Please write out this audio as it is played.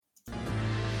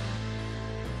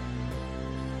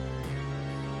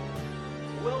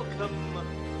welcome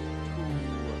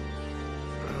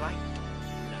to Fright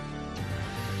Night.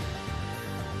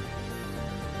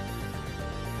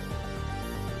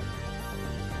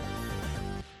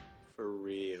 For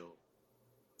real.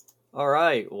 All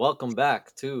right, welcome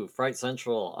back to Fright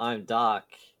Central. I'm Doc,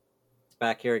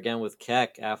 back here again with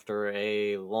Keck after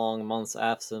a long month's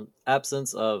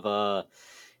absence of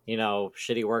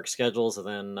shitty work schedules and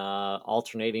then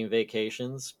alternating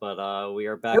vacations. But we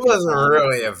are back. It wasn't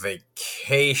really a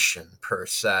vacation per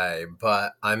se,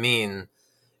 but I mean,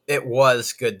 it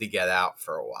was good to get out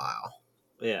for a while.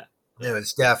 Yeah. It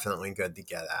was definitely good to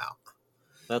get out.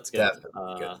 That's good.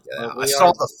 Definitely good to get out. I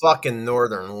saw the fucking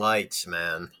Northern Lights,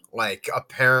 man. Like,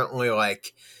 apparently,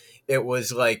 like, it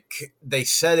was like, they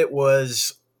said it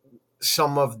was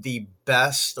some of the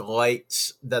best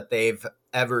lights that they've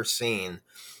ever seen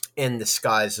in the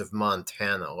skies of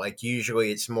Montana. Like,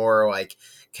 usually it's more like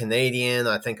Canadian,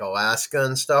 I think Alaska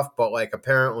and stuff, but like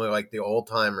apparently like the old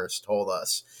timers told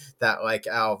us that like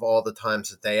out of all the times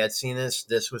that they had seen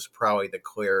this was probably the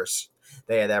clearest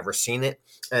they had ever seen it,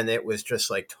 and it was just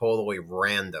like totally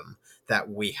random that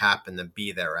we happened to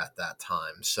be there at that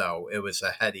time. So it was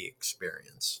a heady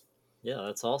experience. Yeah,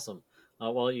 that's awesome.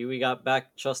 We got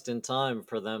back just in time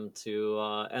for them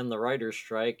to end the writer's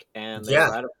strike, and they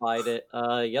ratified it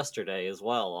yesterday as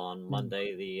well on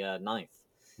Monday the 9th.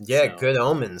 Yeah, so. Good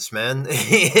omens, man. Maybe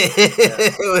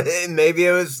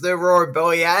it was the Aurora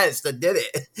Borealis that did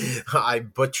it. I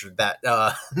butchered that.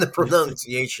 The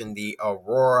pronunciation, the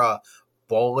Aurora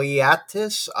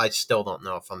Borealis. I still don't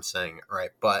know if I'm saying it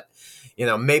right, but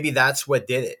maybe that's what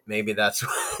did it. Maybe that's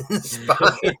what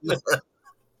inspired.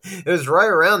 It was right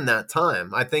around that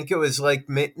time. I think it was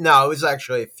it was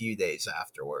actually a few days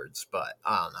afterwards, but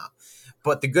I don't know.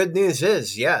 But the good news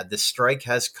is, the strike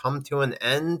has come to an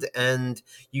end, and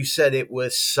you said it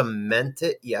was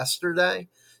cemented yesterday.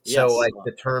 Yes. So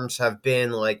the terms have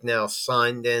been now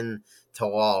signed in to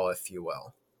law, if you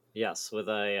will. Yes, with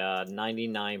a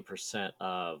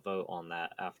 99% vote on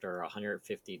that after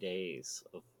 150 days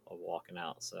of walking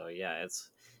out. So yeah,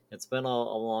 it's been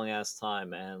a long ass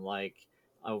time, and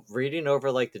reading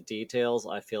over the details,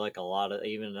 I feel like a lot of,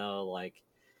 even though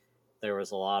there was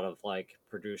a lot of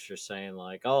producers saying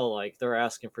they're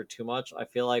asking for too much, I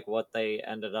feel like what they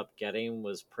ended up getting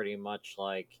was pretty much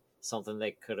something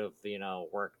they could have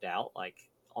worked out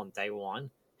on day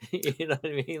one. You know what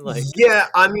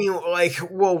I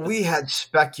mean? We had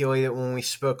speculated when we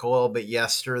spoke a little bit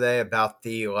yesterday about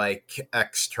the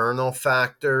external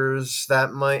factors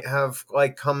that might have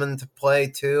come into play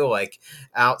too, like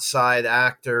outside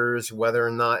actors, whether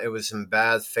or not it was in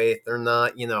bad faith or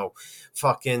not,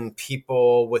 fucking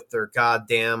people with their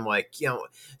goddamn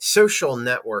social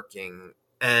networking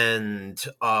and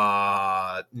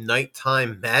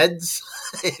nighttime meds,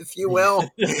 if you will.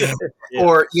 Yeah.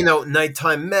 Or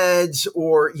nighttime meds,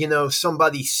 or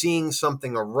somebody seeing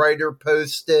something, a writer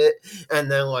post it,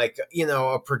 and then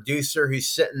a producer who's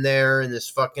sitting there in this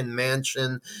fucking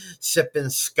mansion sipping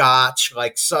scotch,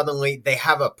 suddenly they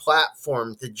have a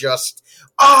platform to just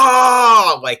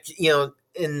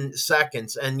in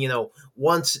seconds, and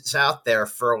once it's out there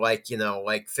for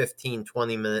 15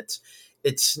 20 minutes,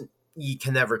 you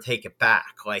can never take it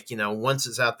back. Once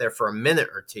it's out there for a minute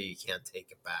or two, you can't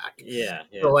take it back. Yeah.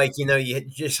 So you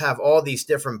just have all these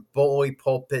different bully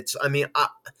pulpits. I mean,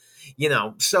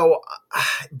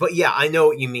 but yeah, I know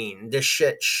what you mean. This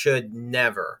shit should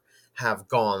never have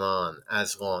gone on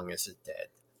as long as it did.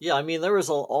 Yeah, I mean, there was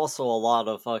also a lot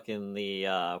of fucking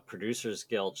the Producers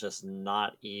Guild just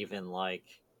not even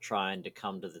trying to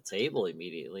come to the table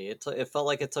immediately. It felt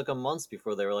like it took them months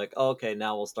before they were like, oh, okay,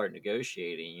 now we'll start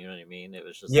negotiating. You know what I mean? It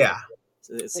was just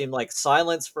it seemed like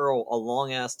silence for a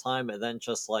long ass time, and then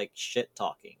just shit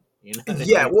talking. You know?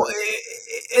 Yeah. Well,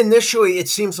 initially it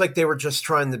seems like they were just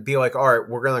trying to be all right,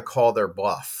 we're going to call their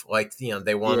bluff.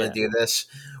 They want to do this.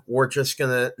 We're just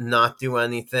going to not do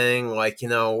anything.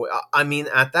 I mean,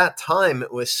 at that time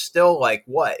it was still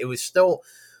what? It was still.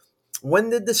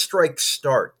 When did the strike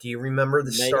start? Do you remember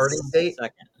the starting date? 2nd.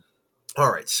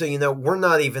 All right. So, we're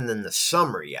not even in the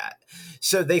summer yet.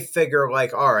 So they figure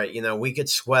all right, we could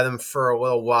sweat them for a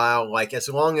little while. As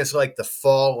long as the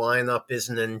fall lineup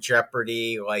isn't in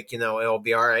jeopardy, it'll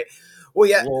be all right. Well,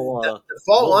 yeah, the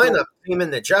fall lineup came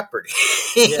into jeopardy.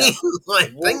 Yeah.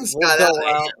 Things got out of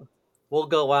hand. We'll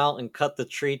go out and cut the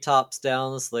treetops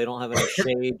down so they don't have any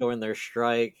shade during their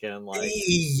strike, and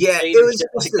it was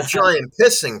just a giant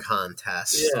pissing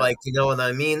contest, you know what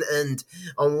I mean. And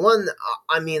on one,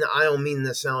 I mean, I don't mean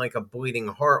to sound like a bleeding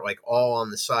heart, all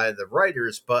on the side of the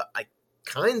writers, but I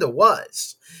kind of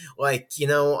was, I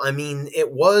mean,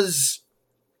 it was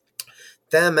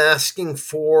them asking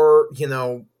for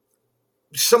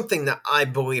something that I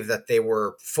believe that they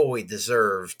were fully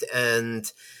deserved.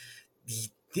 And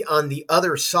on the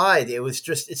other side,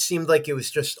 it seemed like it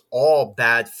was just all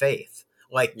bad faith.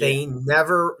 Like Yeah.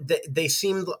 they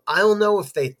seemed, I don't know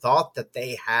if they thought that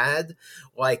they had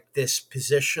like this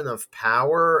position of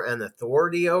power and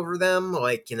authority over them.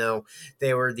 Like,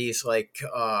 they were these like,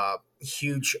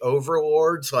 huge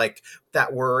overlords, like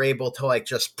that were able to like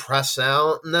just press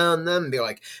out and then be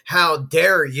like, how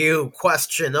dare you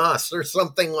question us or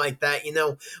something like that,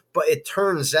 but it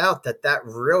turns out that that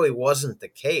really wasn't the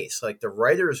case. Like the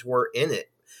writers were in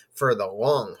it for the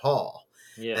long haul.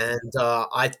 Yeah. And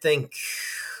I think,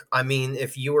 I mean,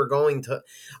 if you were going to,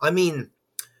 I mean,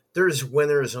 there's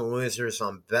winners and losers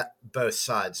on both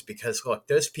sides, because look,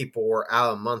 those people were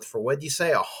out a month for, what did you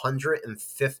say,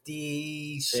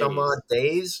 150 some Days. odd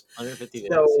days. 150 days.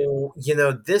 Yeah. So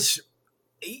this,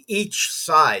 each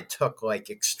side took like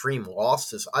extreme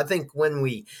losses. I think when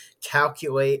we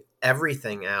calculate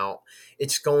everything out,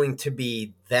 it's going to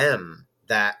be them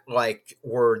that like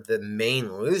were the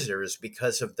main losers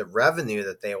because of the revenue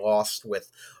that they lost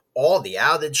with all the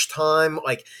outage time.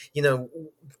 Like,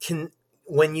 can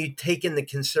when you take into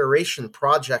consideration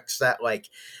projects that like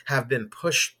have been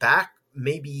pushed back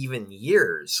maybe even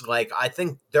years, like I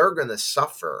think they're going to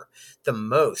suffer the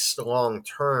most long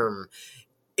term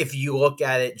if you look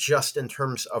at it just in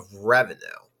terms of revenue.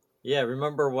 Yeah,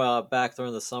 remember back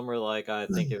during the summer, like I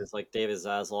think it was like David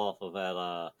Zasloff of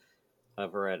at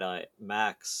over at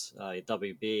Max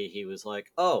WB, he was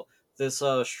like, "Oh, this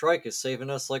strike is saving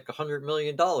us like $100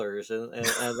 million,"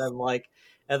 and then like,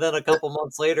 and then a couple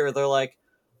months later, they're like,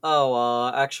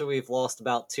 "Oh, actually, we've lost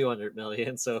about 200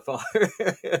 million so far."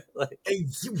 Like,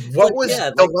 What was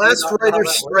yeah, the like, do you last not know how writer's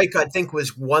that works? strike? I think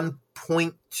was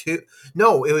 1.2.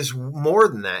 No, it was more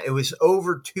than that. It was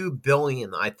over 2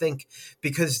 billion, I think,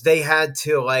 because they had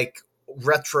to like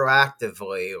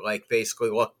retroactively like basically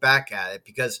look back at it,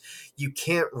 because you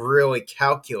can't really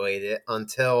calculate it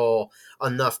until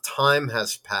enough time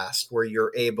has passed where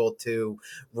you're able to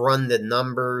run the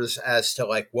numbers as to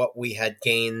like what we had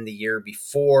gained the year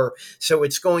before. So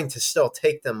it's going to still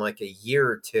take them like a year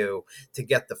or two to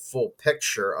get the full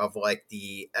picture of like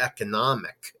the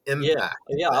economic Yeah, impact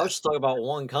of yeah. I that. was just talking about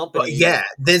one But company yeah,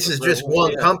 this is just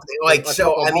one yeah, company. for Like, a so,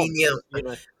 couple I mean,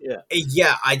 months. Yeah,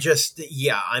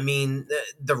 yeah, I mean,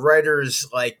 the writers,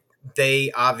 like,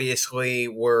 they obviously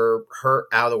were hurt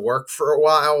out of work for a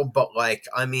while, but like,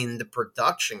 I mean, the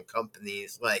production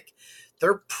companies, like,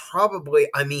 they're probably,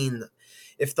 I mean,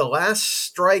 if the last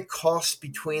strike cost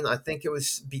between, I think it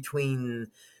was between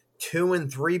 2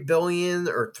 and 3 billion,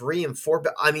 or 3 and 4,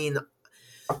 I mean,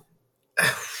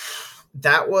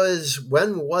 that was,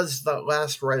 when was the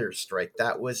last writer's strike?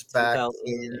 That was back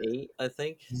in 2008, I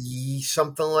think.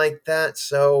 something like that.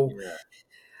 So Yeah,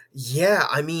 yeah,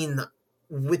 I mean,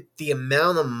 with the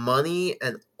amount of money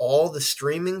and all the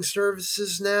streaming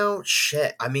services now,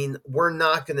 shit. I mean, we're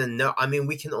not gonna know. I mean,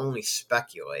 we can only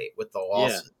speculate with the yeah,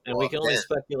 losses and we locked can only in.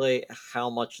 speculate how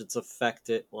much it's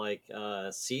affected like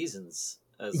seasons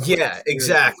as like Yeah,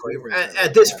 series and exactly. seasons and At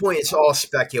like this that point, it's stuff. all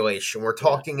speculation. We're Yeah,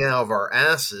 talking out of our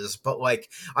asses, but like,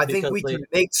 I think because we they can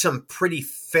make some pretty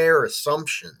fair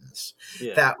assumptions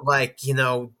yeah that, like,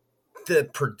 the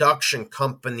production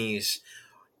companies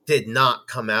did not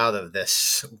come out of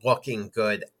this looking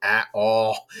good at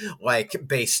all, like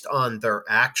based on their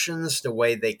actions, the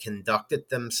way they conducted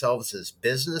themselves as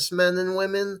businessmen and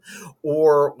women,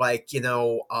 or like,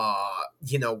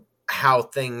 how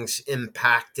things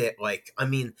impact it. Like, I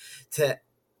mean, to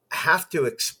have to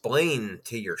explain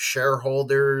to your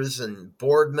shareholders and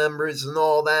board members and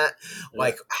all that, yeah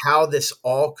like how this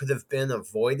all could have been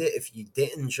avoided if you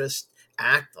didn't just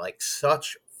act like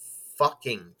such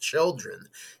fucking children,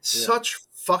 yeah. such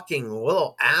fucking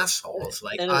little assholes.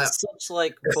 Like, And I, it's such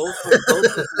like both of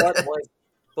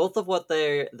what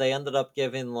they ended up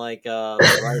giving like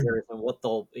the writers and what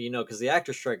they'll because the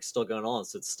actor strike's still going on,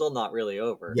 so it's still not really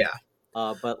over. yeah.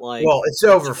 But like Well, it's in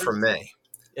over for terms me.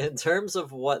 in terms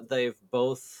of what they've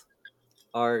both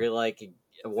are like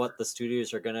what the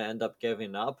studios are going to end up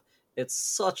giving up, it's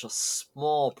such a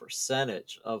small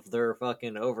percentage of their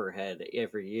fucking overhead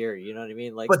every year. You know what I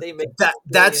mean? Like But they make that's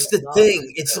billions the of thing.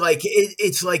 dollars. It's like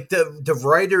it's like the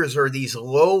writers are these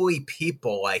lowly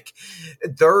people. Like,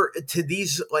 they're to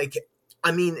these, like,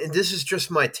 I mean, and this is just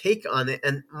my take on it,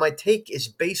 and my take is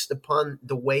based upon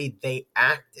the way they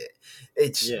act it.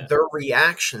 It's Yeah, their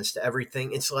reactions to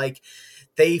everything. It's like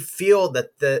they feel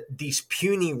that these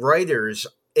puny writers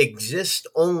exist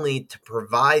only to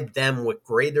provide them with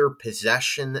greater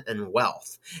possession and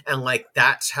wealth, and like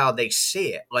that's how they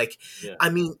see it. Like, yeah, I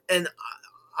mean, and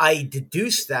I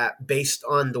deduce that based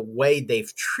on the way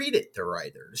they've treated the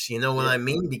writers. You know what Yeah. I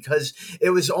mean? Because it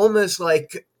was almost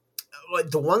like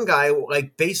the one guy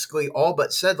like basically all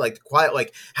but said like quiet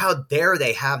like how dare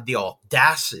they have the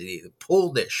audacity to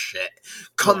pull this shit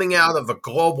Yeah. coming out of a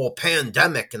global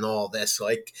pandemic and all this,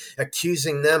 like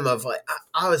accusing them of like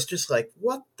I was just like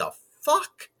what the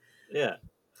fuck. Yeah.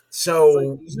 It's like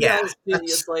So you yeah, guys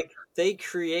that's it's like they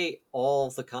create all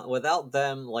of the without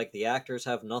them, like the actors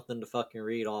have nothing to fucking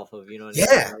read off of, you know what I mean?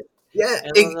 yeah, Like, yeah,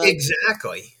 and then like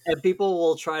exactly. and people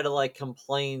will try to like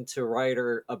complain to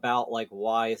writer about like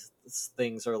why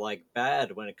things are like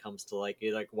bad when it comes to like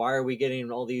you're like why are we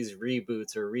getting all these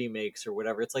reboots or remakes or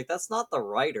whatever. It's like that's not the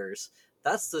writers,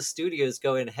 that's the studios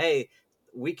going, hey,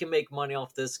 we can make money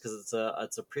off this because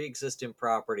it's a pre-existing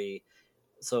property,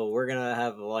 so we're gonna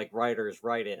have like writers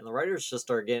write it, and the writers just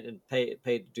are getting paid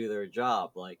to do their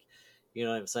job, like, you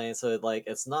know what I'm saying. So like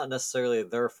it's not necessarily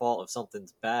their fault if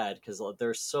something's bad because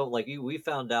they're so like we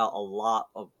found out a lot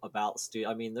about studio.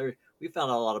 I mean, there we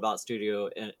found out a lot about studio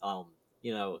and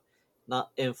you know,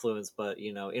 not influence but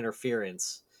you know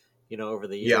interference, you know, over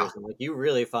the Yeah, years, and like you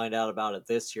really find out about it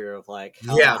this year of like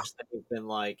how yeah, much they've been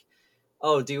like,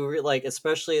 oh, do you like,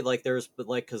 especially like there's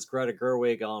like because Greta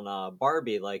Gerwig on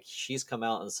Barbie, like she's come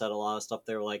out and said a lot of stuff.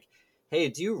 They're like, hey,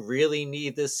 do you really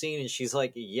need this scene? And she's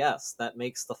like, yes, that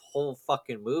makes the whole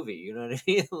fucking movie. You know what I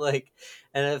mean? Like,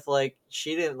 and if like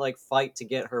she didn't like fight to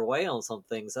get her way on some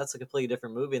things, that's a completely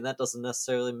different movie, and that doesn't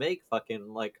necessarily make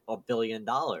fucking like $1 billion.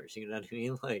 You know what I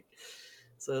mean? Like,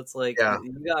 so it's like yeah,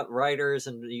 you got writers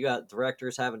and you got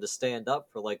directors having to stand up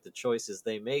for like the choices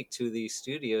they make to these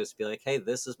studios to be like, hey,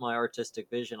 this is my artistic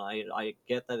vision. I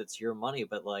get that it's your money,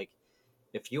 but like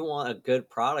if you want a good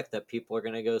product that people are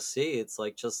gonna go see, it's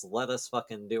like just let us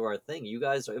fucking do our thing. You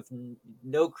guys have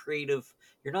no creative.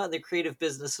 You're not in the creative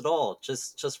business at all.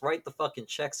 Just write the fucking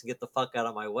checks and get the fuck out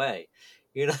of my way.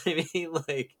 You know what I mean?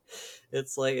 Like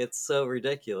it's so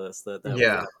ridiculous that we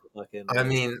yeah. have to fucking I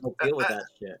mean, deal with that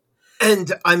shit.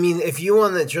 and I mean, if you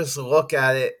want to just look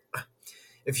at it,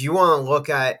 if you want to look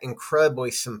at it incredibly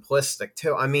simplistic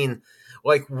too, I mean,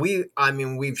 like I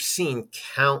mean, we've seen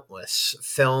countless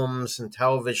films and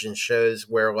television shows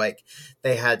where like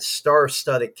they had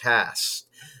star-studded casts.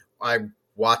 I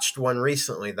watched one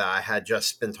recently that I had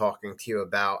just been talking to you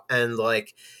about, and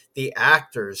like the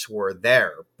actors were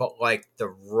there, but like the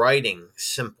writing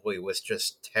simply was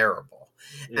just terrible.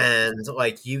 Yeah. And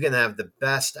like you can have the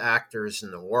best actors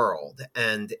in the world,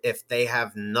 and if they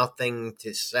have nothing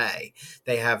to say,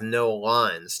 they have no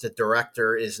lines, the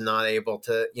director is not able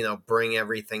to, you know, bring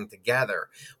everything together.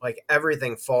 Like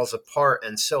everything falls apart.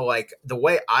 And so, like, the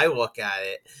way I look at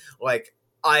it, like,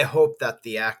 I hope that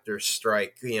the actors'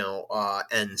 strike, you know,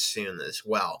 ends soon as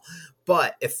well.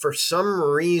 But if for some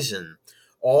reason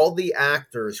all the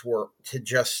actors were to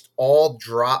just all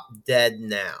drop dead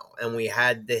now and we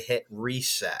had to hit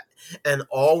reset and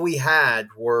all we had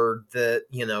were the,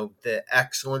 you know, the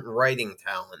excellent writing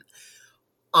talent,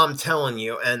 I'm telling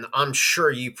you, and I'm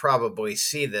sure you probably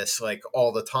see this like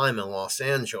all the time in Los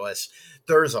Angeles,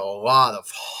 there's a lot of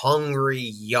hungry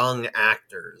young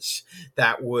actors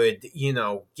that would, you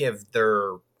know,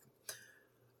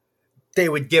 they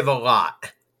would give a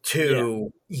lot Yeah.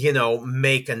 to, you know,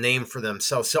 make a name for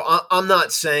themselves. So I'm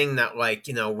not saying that like,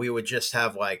 you know, we would just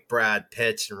have like Brad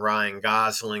Pitts and Ryan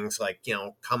Gosling's like, you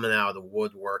know, coming out of the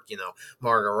woodwork, you know,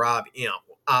 Margot Robbie, you know,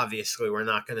 obviously we're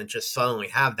not going to just suddenly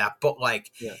have that, but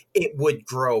like Yeah. it would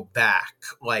grow back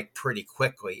like pretty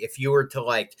quickly if you were to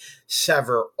like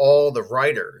sever all the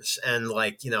writers and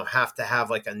like, you know, have to have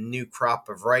like a new crop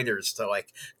of writers to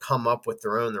like come up with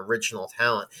their own original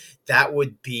talent. That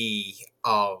would be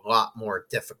a lot more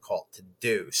difficult to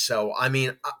do. So, I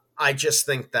mean, I just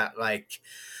think that, like,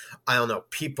 I don't know,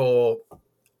 people,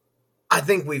 I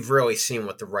think we've really seen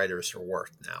what the writers are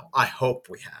worth now. I hope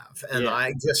we have. And Yeah.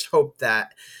 I just hope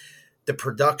that the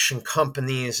production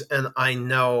companies, and I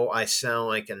know I sound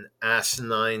like an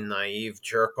asinine, naive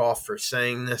jerk off for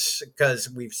saying this because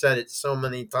we've said it so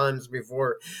many times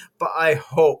before, but I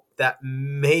hope that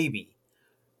maybe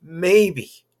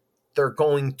they're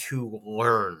going to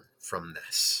learn from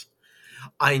this.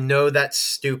 I know that's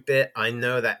stupid. I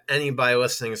know that anybody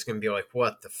listening is going to be like,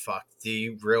 what the fuck? Do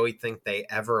you really think they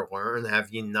ever learn?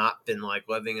 Have you not been like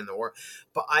living in the world?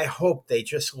 But I hope they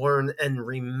just learn and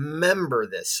remember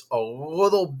this a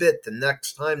little bit the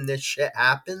next time this shit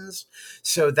happens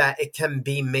so that it can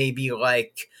be maybe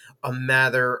like a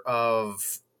matter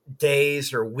of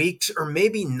days or weeks or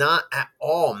maybe not at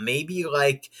all. Maybe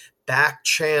like back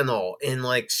channel in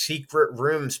like secret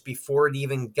rooms before it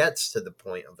even gets to the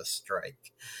point of a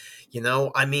strike. You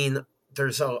know, I mean,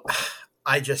 there's a,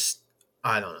 I just,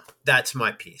 I don't know. That's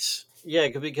my piece. Yeah,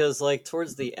 because like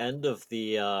towards the end of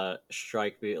the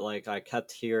strike, like I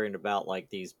kept hearing about like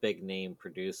these big name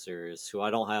producers who I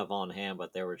don't have on hand,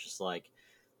 but they were just like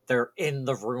they're in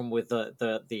the room with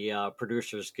the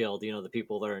producers guild, the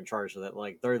people that are in charge of it.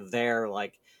 Like they're there,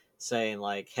 like saying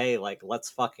like, hey, like let's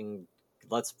fucking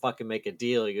make a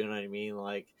deal. You know what I mean?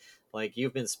 Like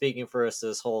you've been speaking for us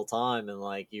this whole time, and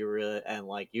like you really and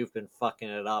like you've been fucking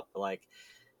it up, like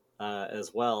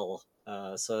as well.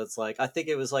 So it's like I think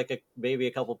it was like maybe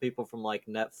a couple people from like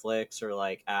Netflix or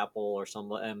like Apple or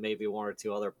some, and maybe one or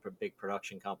two other big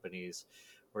production companies,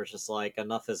 where it's just like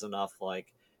enough is enough.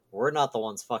 Like we're not the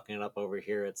ones fucking it up over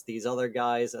here. It's these other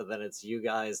guys, and then it's you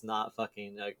guys not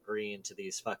fucking agreeing to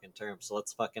these fucking terms. So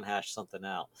let's fucking hash something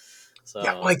out. Yeah,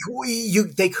 So like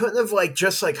they couldn't have like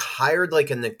just like hired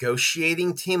like a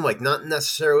negotiating team, like not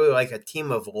necessarily like a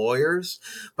team of lawyers,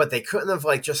 but they couldn't have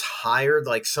like just hired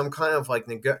like some kind of like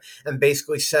and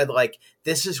basically said like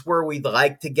this is where we'd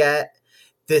like to get,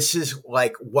 this is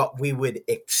like what we would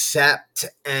accept,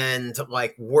 and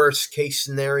like worst case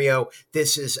scenario,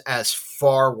 this is as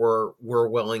far we're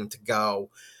willing to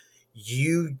go.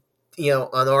 You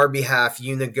on our behalf,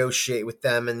 you negotiate with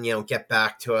them and get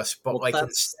back to us, but well, like that's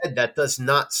instead that does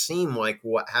not seem like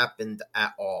what happened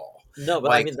at all. no,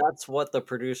 but I Like, mean that's what the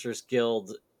Producers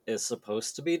Guild is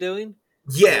supposed to be doing.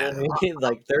 You know yeah, what I mean?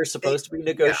 Like they're supposed to be yeah,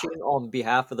 negotiating on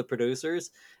behalf of the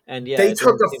producers, and yeah, they it took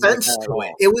didn't seem like offense that at to it.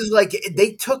 all. It was like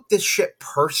they took this shit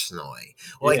personally.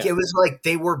 Like Yeah, it was like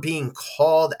they were being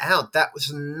called out. That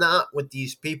was not what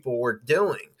these people were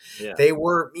doing. yeah, They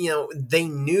were, they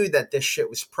knew that this shit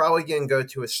was probably going to go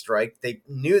to a strike. They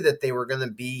knew that they were going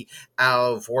to be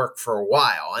out of work for a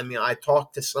while. I mean, I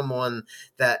talked to someone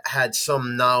that had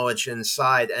some knowledge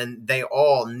inside, and they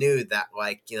all knew that,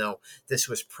 like, this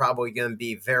was probably going to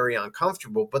be very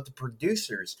uncomfortable. But the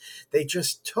producers, they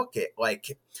just took it.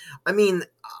 Like, I mean,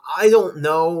 I don't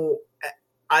know.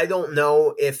 I don't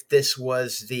know if this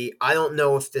was the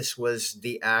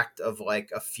act of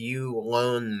like a few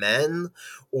lone men,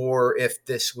 or if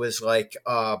this was like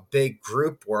a big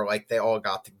group where like they all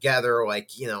got together, like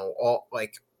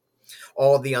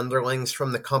all the underlings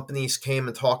from the companies came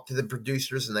and talked to the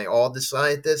producers and they all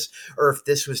decided this, or if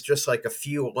this was just like a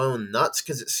few lone nuts,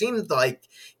 because it seemed like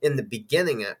in the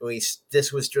beginning at least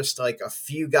this was just like a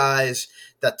few guys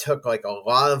that took like a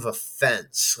lot of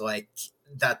offense, like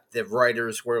that the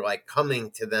writers were like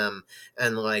coming to them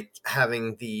and like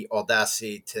having the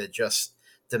audacity to just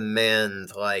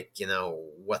demand like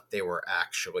what they were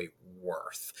actually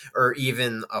worth, or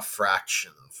even a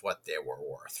fraction of what they were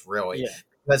worth, really, yeah.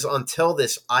 because until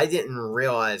this, I didn't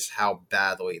realize how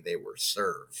badly they were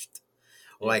served.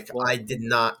 Yeah. Like, I Well, did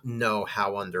not know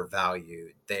how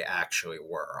undervalued they actually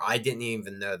were. I didn't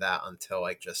even know that until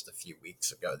like just a few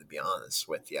weeks ago, to be honest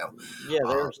with you. yeah,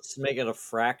 they were Um, just making a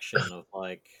fraction of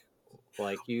like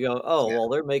you go, oh yeah. well,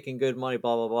 they're making good money,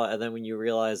 blah blah blah, and then when you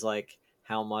realize like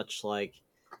how much like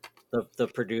the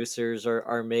producers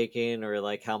are making, or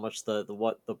like how much the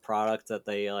what the product that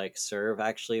they like serve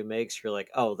actually makes, you're like,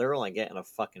 oh, they're only getting a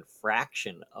fucking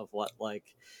fraction of what like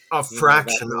A that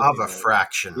fraction of movie a made.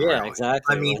 fraction, Yeah, really.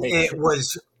 I exactly. mean, Like it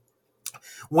was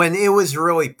when it was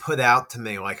really put out to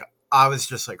me, like I was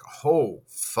just like, oh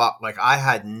fuck, like I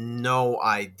had no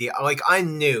idea. Like I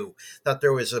knew that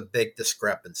there was a big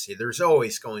discrepancy. There's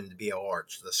always going to be a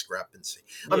large discrepancy.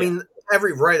 I yeah, mean,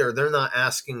 every writer, they're not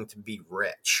asking to be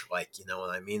rich, like, you know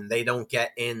what I mean? They don't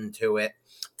get into it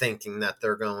thinking that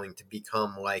they're going to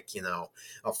become like,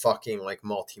 a fucking like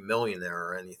multimillionaire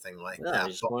or anything like no, they that.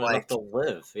 just But want enough to like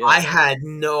live. I Yeah, had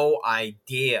no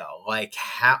idea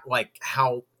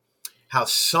how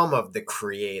some of the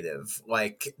creative,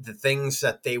 like the things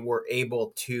that they were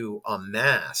able to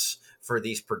amass for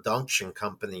these production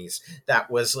companies, that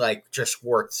was like just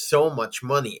worth so much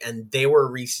money, and they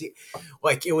were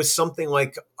like it was something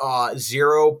like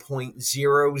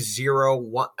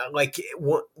 0.001, like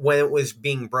when it was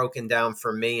being broken down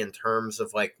for me in terms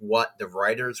of like what the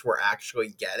writers were actually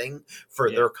getting for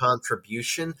yeah, their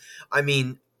contribution. I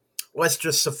mean, let's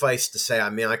just suffice to say, I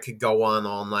mean, I could go on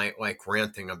all night like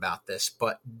ranting about this,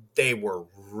 but they were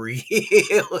really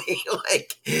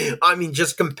like, I mean,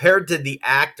 just compared to the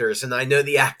actors, and I know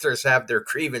the actors have their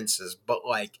grievances, but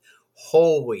like,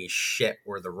 holy shit,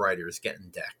 were the writers getting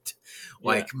decked. yeah.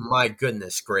 Like, my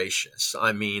goodness gracious.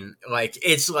 I mean, like,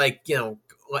 it's like,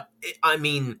 I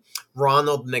mean,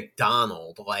 Ronald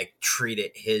McDonald like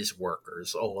treated his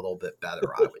workers a little bit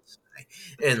better, I would say,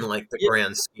 in like the Yeah,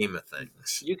 grand scheme of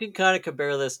things. you can kind of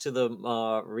compare this to the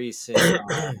recent.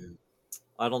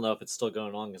 I don't know if it's still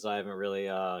going on because I haven't really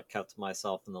kept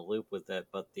myself in the loop with it,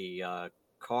 but the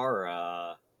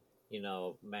car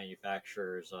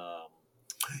manufacturers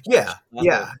Yeah, leather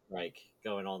yeah. strike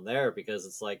going on there, because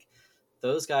it's like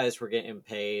those guys were getting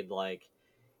paid like,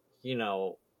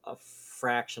 a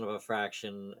fraction of a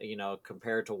fraction,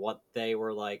 compared to what they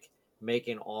were like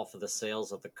making off of the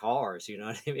sales of the cars. You know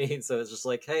what I mean? So it's just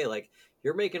like, hey, like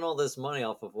you're making all this money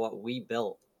off of what we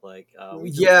built. Like we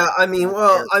just Yeah, want I mean,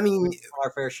 well, I we mean, just want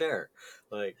our fair share.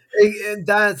 Like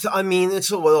that's, I mean,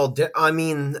 it's a little, I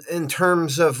mean, in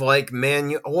terms of like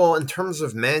in terms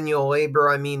of manual labor,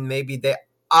 I mean, maybe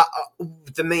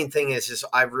the main thing is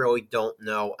I really don't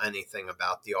know anything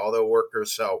about the auto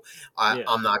workers, so yeah,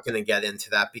 I'm not going to get into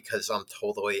that because I'm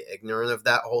totally ignorant of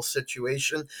that whole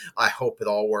situation. I hope it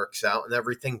all works out and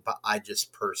everything, but I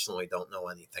just personally don't know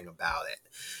anything about it.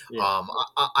 yeah,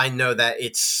 I know that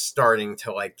it's starting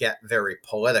to like get very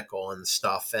political and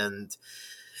stuff, and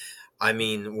I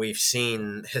mean, we've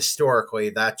seen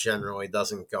historically that generally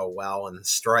doesn't go well in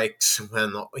strikes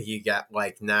when you get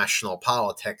like national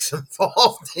politics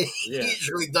involved. It yeah.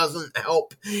 usually doesn't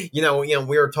help. We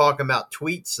were talking about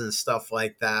tweets and stuff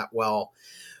like that. Well,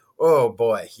 oh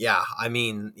boy, yeah. I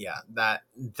mean, yeah, that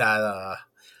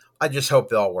I just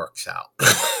hope it all works out.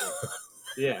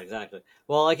 Yeah, exactly.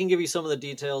 Well, I can give you some of the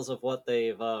details of what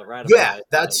they've Yeah, ratified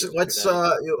that's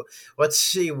yesterday. let's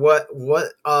see what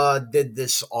did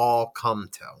this all come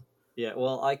to. Yeah,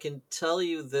 well, I can tell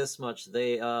you this much: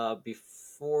 they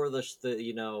before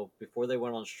before they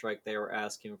went on strike, they were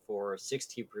asking for a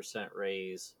 60%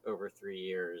 raise over 3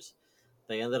 years.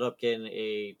 They ended up getting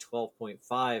a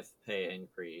 12.5 pay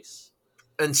increase.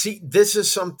 And see, this is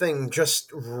something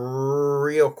just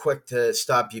real quick to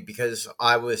stop you because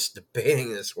I was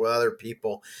debating this with other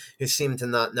people who seem to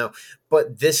not know.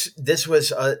 But this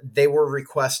was they were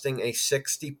requesting a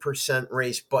 60%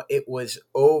 raise, but it was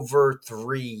over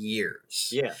 3 years.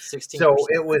 Yeah, So 16%,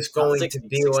 it was not going to 60,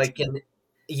 be like 16. an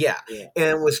yeah, Yeah, and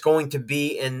it was going to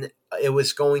be an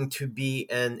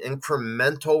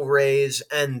incremental raise,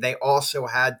 and they also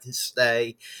had to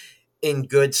stay in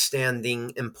good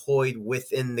standing employed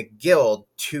within the guild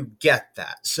to get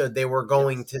that. So they were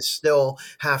going yes, to still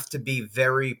have to be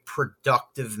very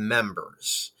productive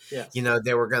members. yes.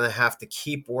 They were going to have to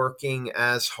keep working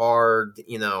as hard,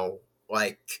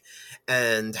 like,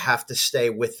 and have to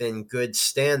stay within good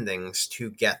standings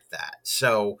to get that.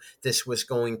 So this was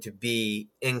going to be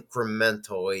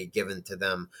incrementally given to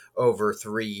them over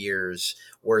 3 years,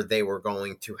 where they were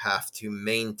going to have to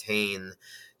maintain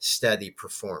steady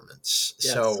performance.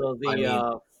 Yeah, So, so I the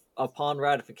mean, upon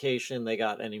ratification, they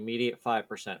got an immediate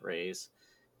 5% raise,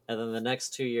 and then the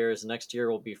next 2 years, next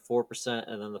year will be 4%,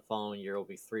 and then the following year will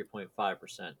be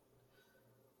 3.5%.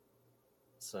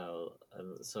 So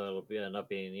it'll be end up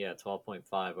being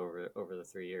 12.5 over the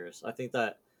 3 years. I think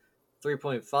that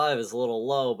 3.5 is a little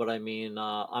low, but I mean,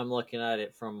 I'm looking at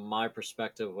it from my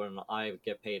perspective. When I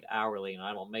get paid hourly and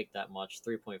I don't make that much,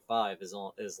 3.5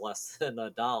 is less than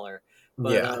 $1.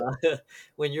 But yeah.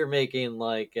 when you're making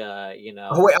like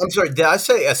Oh wait, I'm sorry. Did I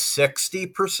say a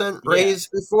 60% yeah, raise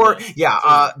before? yeah,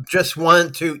 Yeah. 16, Just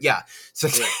wanted to. Yeah,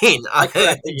 yeah, 16. I I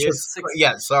corrected you. It's just six.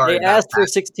 yeah. Sorry They about asked for that.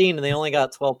 16 and they only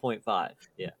got 12.5.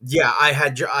 Yeah, Yeah, I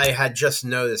had just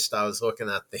noticed. I was looking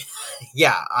at the.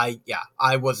 Yeah.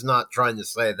 I was not trying to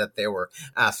say that they were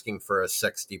asking for a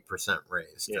 60%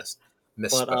 raise. yeah. Just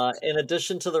But misspoke. in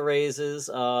addition to the raises,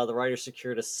 the writers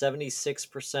secured a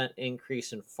 76%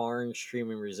 increase in foreign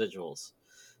streaming residuals.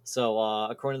 So,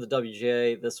 according to the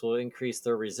WGA, this will increase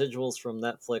their residuals from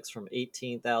Netflix from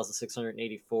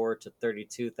 18,684 to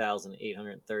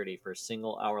 32,830 for a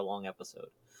single hour-long episode.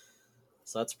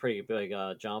 So that's a pretty big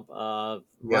jump. Yeah.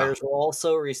 Writers will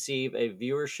also receive a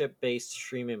viewership-based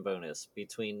streaming bonus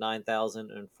between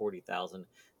 9,000 and 40,000,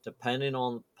 depending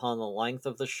upon the length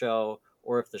of the show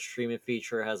or if the streaming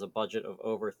feature has a budget of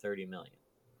over 30 million.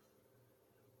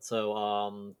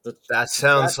 So That to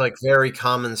track, sounds like very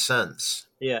common sense.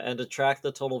 yeah, and to track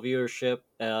the total viewership,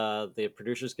 the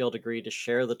Producers Guild agreed to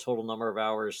share the total number of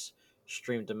hours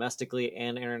streamed domestically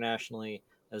and internationally,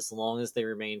 as long as they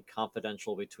remain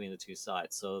confidential between the two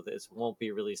sides. So this won't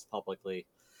be released publicly.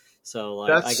 So, like,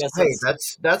 I That's guess hey,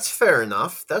 it's that's fair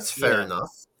enough. That's fair yeah,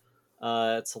 enough.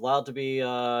 it's allowed to be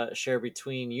shared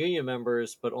between union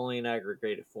members, but only in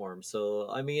aggregated form. So,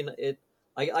 I mean,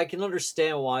 I can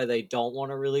understand why they don't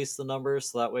want to release the numbers,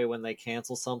 so that way when they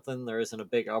cancel something, there isn't a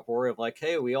big uproar of like,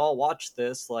 "Hey, we all watched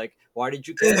this. Like, why did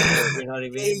you cancel it?" You know what I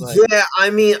mean? Like, Yeah, I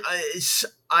mean,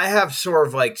 I have sort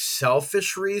of like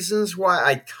selfish reasons why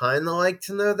I'd kind of like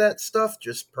to know that stuff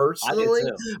just I do personally,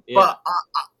 too. Yeah, but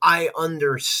I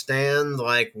understand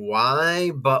like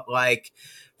why, but like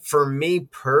for me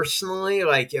personally,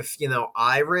 like if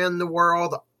I ran the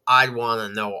world, I'd want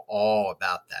to know all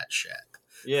about that shit.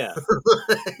 Yeah.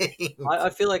 I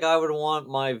feel like I would want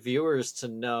my viewers to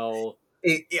know,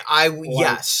 like,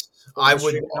 Yes, I the would.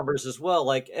 streaming numbers as well.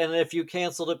 Like, and if you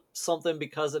canceled something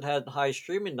because it had high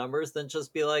streaming numbers, then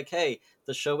just be like, hey,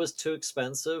 the show was too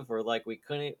expensive, or like we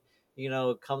couldn't,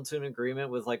 come to an agreement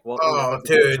with like what we Oh, wanted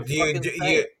to do. dude, Just fucking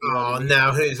say it. You know what I oh, mean?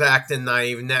 now who's acting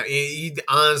naive? Now, you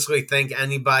honestly think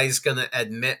anybody's gonna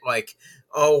admit, like,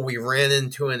 oh, we ran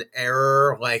into an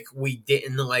error, like, we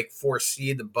didn't, like,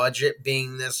 foresee the budget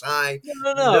being this high? No,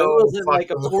 no, no. It No wasn't like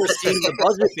a fucking foreseeing the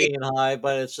budget way. being high,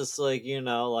 but it's just like,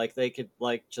 like they could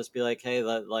like just be like, hey,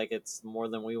 that like it's more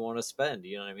than we want to spend.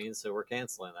 You know what I mean? So we're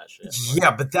canceling that shit. Like,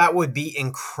 Yeah, but that would be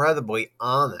incredibly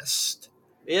honest.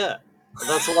 yeah,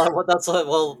 that's a lot. What that's what,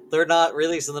 well, they're not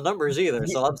releasing the numbers either.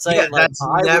 So I'm Yeah, saying like that's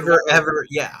never, ever,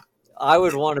 yeah. I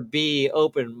would want to be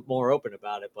more open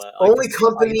about it. But Only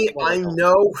I can company see why I they don't.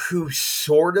 know who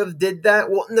sort of did that.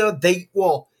 Well, no,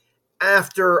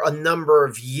 after a number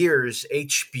of years,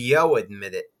 HBO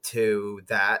admitted to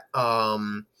that.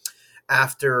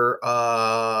 After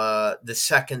the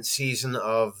second season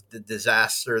of the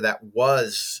disaster that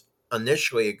was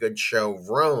initially a good show,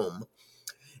 Rome,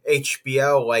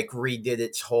 HBO like redid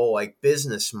its whole like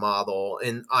business model,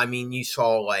 and I mean you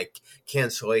saw like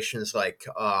cancellations like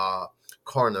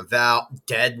Carnival, Yeah,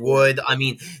 Deadwood. I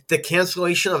mean the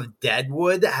cancellation of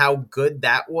Deadwood, how good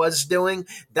that was doing,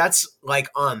 that's like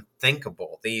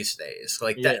unthinkable these days.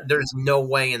 Like that, yeah, there's no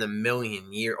way in a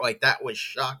million years. Like that was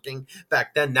shocking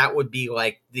back then. That would be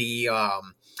like the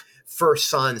first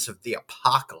signs of the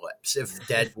apocalypse if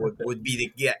Deadwood would be to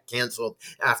get canceled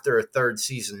after a third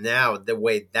season now, the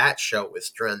way that show was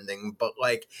trending. But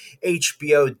like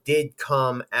HBO did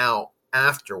come out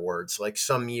afterwards, like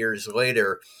some years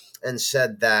later, and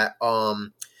said that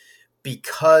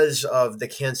because of the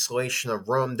cancellation of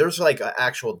Rome, there's like an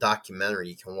actual documentary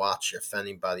you can watch if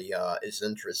anybody is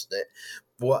interested.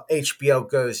 Well, HBO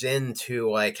goes into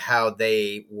like how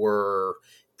they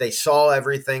saw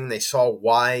everything, they saw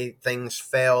why things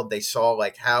failed, they saw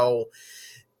like how,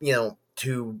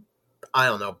 to, I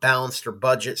don't know, balance their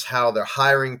budgets, how their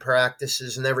hiring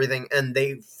practices and everything, and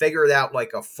they figured out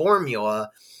like a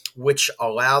formula which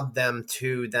allowed them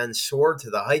to then soar to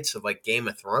the heights of like Game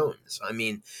of Thrones. I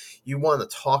mean, you want to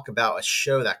talk about a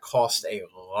show that cost a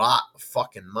lot of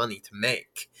fucking money to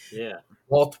make, yeah,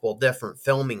 multiple different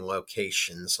filming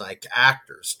locations, like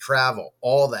actors, travel,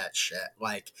 all that shit.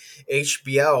 Like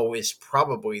HBO is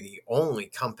probably the only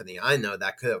company I know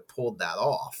that could have pulled that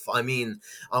off. I mean,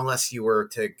 unless you were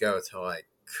to go to like,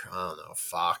 I don't know,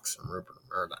 Fox and Rupert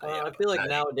Murdoch. Yeah, I but feel like that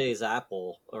nowadays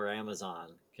Apple or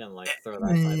Amazon can like throw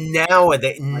that type of ain't stuff on.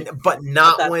 nowadays, Like but at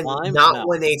not that when time, not no,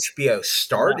 when HBO no.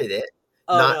 started it.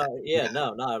 Oh Not no, yeah, yeah,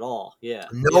 no, not at all.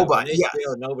 Yeah, yeah. When nobody. Yeah,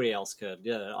 HBO, nobody else could.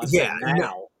 Yeah, I'm yeah, saying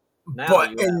no, now but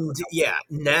you have and a couple. yeah,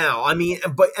 now I mean,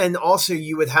 but and also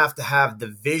you would have to have the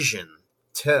vision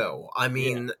too. I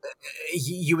Yeah, mean,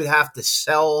 you would have to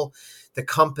sell the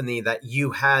company that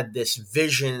you had this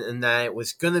vision and that it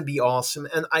was going to be awesome.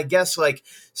 And I guess like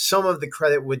some of the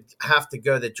credit would have to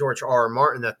go to George R. R.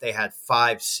 Martin that they had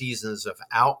 5 seasons of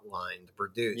outline to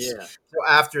produce. yeah, So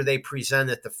after they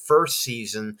presented the first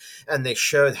season and they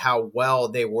showed how well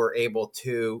they were able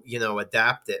to,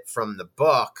 adapt it from the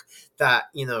book, that,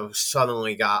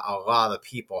 suddenly got a lot of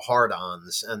people hard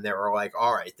ons and they were like,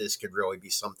 all right, this could really be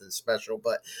something special.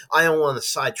 But I don't want to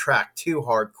sidetrack too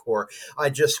hardcore. I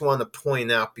just want to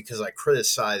point out, because I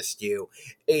criticized you,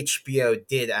 HBO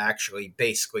did actually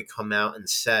basically come out and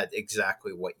said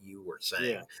exactly what you were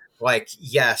yeah, saying. Like,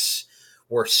 yes,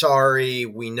 we're sorry.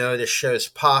 We know the show's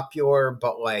popular,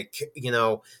 but like,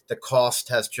 the cost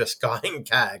has just gotten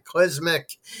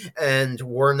cataclysmic and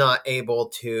we're not able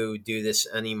to do this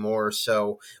anymore.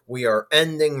 So we are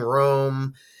ending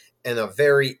Rome in a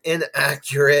very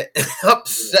inaccurate,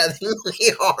 yeah,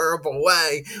 upsettingly horrible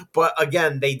way. But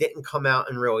again, they didn't come out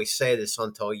and really say this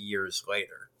until years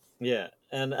later. yeah.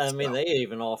 And I mean, So they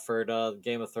even offered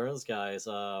Game of Thrones guys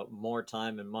more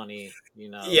time and money.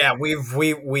 yeah, we've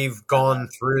And gone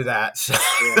through that. So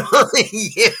yeah,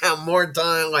 yeah, more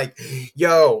time. Like,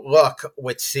 yo, look,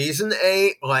 with season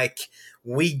 8, like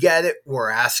we get it. We're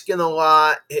asking a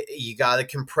lot. You got to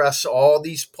compress all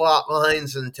these plot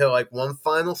lines into like one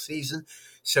final season.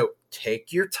 So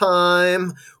take your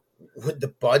time.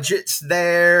 The budget's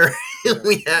there.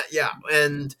 yeah. Yeah,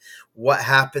 and what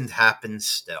happened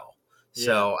still. Yeah,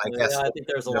 So I so yeah, guess I we'll think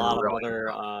there's a never lot of really other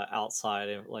know. outside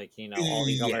of like all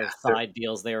these Yeah, other side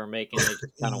deals they were making. They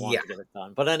just kind of yeah, want to get it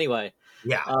done. But anyway,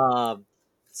 yeah.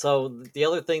 so the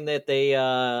other thing that they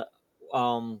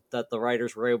that the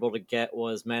writers were able to get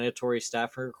was mandatory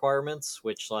staffing requirements,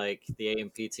 which like the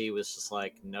AMPT was just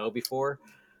like no before.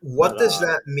 What But does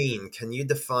that mean? Can you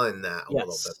define that a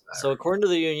little bit yes. So better? according to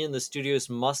the union, the studios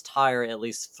must hire at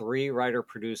least 3 writer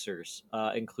producers,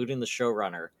 including the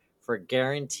showrunner, for a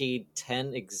guaranteed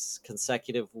 10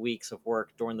 consecutive weeks of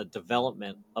work during the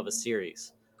development of a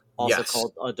series, also Yes.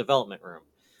 called a development room.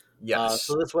 Yes.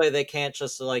 So this way they can't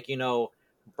just like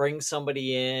bring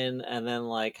somebody in and then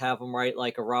like have them write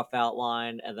like a rough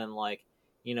outline and then like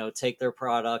take their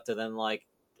product and then like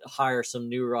hire some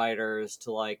new writers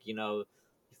to like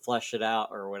flesh it out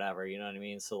or whatever. You know what I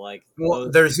mean? So like Well,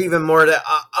 those. there's even more that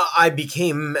I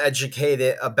became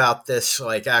educated about this,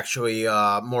 like actually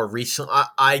more recent.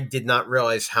 I did not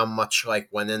realize how much like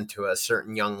went into a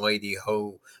certain young lady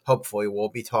who hopefully we'll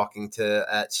be talking to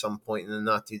at some point in the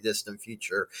not too distant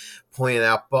future, pointing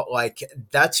out. But like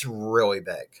that's really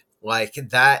big. Like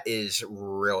that is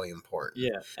really important.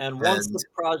 Yeah, and once And the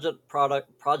project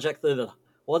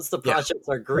once the yeah, projects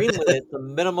are greenlit, the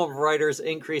minimum of writers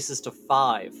increases to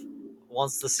 5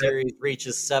 once the series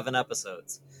reaches 7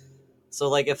 episodes. So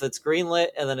like if it's greenlit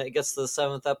and then it gets to the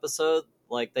 7th episode,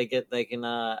 like they can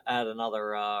add another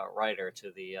writer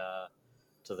to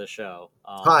the show.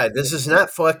 hi, this is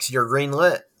Netflix. You're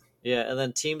greenlit. Yeah, and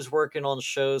then teams working on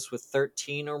shows with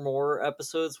 13 or more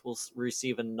episodes will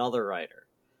receive another writer.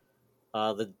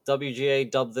 The WGA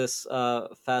dubbed this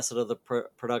facet of the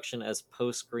production as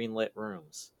post greenlit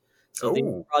rooms. So these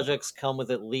Oh, projects come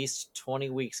with at least 20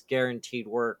 weeks guaranteed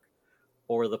work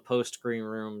or the post green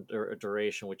room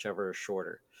duration, whichever is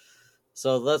shorter.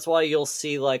 So that's why you'll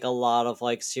see like a lot of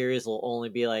like series will only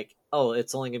be like, oh,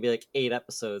 it's only gonna be like 8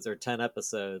 episodes or 10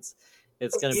 episodes.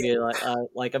 It's gonna be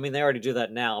like I mean they already do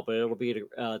that now, but it'll be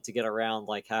to get around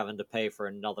like having to pay for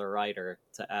another writer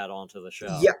to add on to the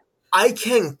show. yeah, I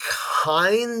can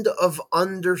kind of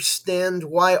understand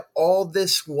why all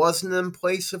this wasn't in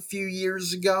place a few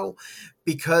years ago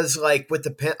because like with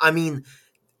I mean,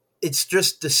 it's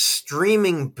just the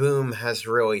streaming boom has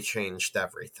really changed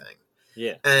everything.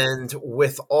 Yeah. And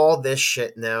with all this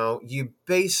shit now, you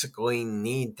basically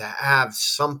need to have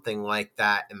something like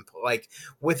that and like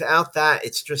without that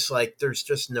it's just like there's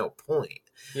just no point.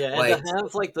 Yeah, and to Like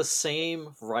have like the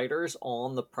same writers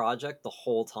on the project the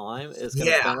whole time is going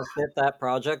to yeah, benefit that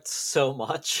project so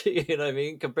much. You know what I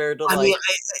mean? Compared to I mean like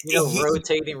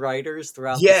rotating writers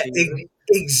throughout the yeah, season.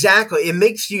 exactly. It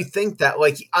makes you think that,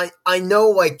 like, I know,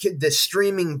 like, the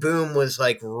streaming boom was,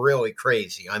 like, really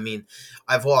crazy. I mean,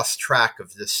 I've lost track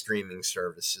of the streaming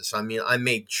services. I mean, I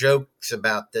made jokes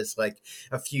about this, like,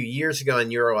 a few years ago,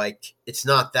 and you were like, it's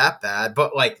not that bad.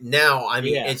 But, like, now, I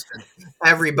mean, Yeah, it's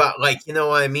everybody, like, you know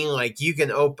what I mean? Like, you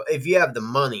can open, if you have the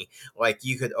money, like,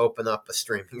 you could open up a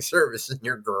streaming service in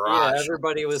your yeah. garage.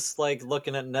 Everybody was like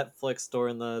looking at Netflix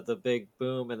during the big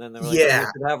boom, and then they were like, "Oh, we Yeah.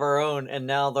 should have our own." And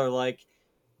now they're like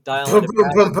dialing Boom, it boom,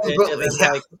 back, boom, boom, boom. and then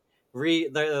Yeah. like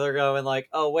they're going like,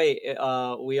 "Oh wait,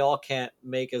 we all can't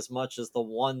make as much as the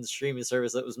one streaming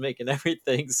service that was making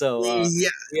everything, so Yeah,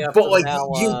 we have but to like now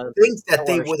you think that sell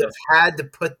they our would shit." have had to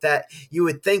put that. You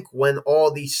would think when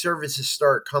all these services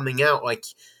start coming out, like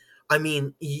I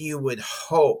mean, you would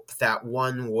hope that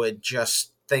one would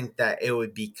just think that it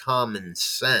would be common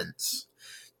sense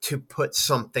to put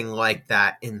something like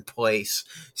that in place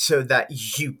so that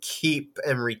you keep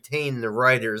and retain the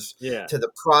writers Yeah, to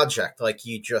the project like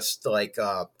you just like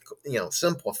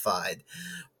simplified,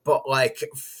 but like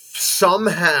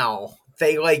somehow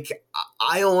they like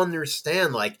I don't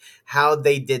understand like how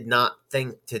they did not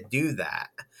think to do that,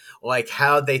 like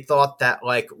how they thought that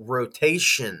like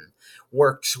rotation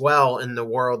works well in the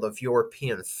world of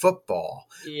European football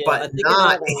yeah. but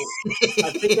not.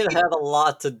 I think it had a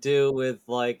lot to do with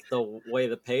like the way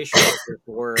the pay structures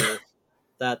were.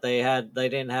 That they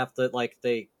didn't have to like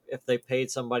they if they paid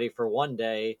somebody for one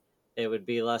day, it would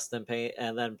be less than pay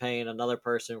and then paying another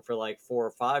person for like 4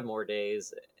 or 5 more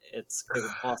days. It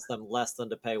would cost them less than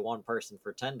to pay one person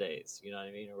for 10 days. You know what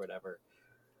I mean, or whatever.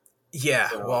 Yeah,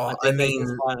 So I well, I think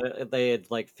mean, they had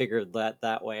like figured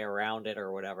that way around it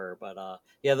or whatever. But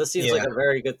yeah, this seems like yeah, a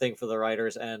very good thing for the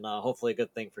writers and hopefully a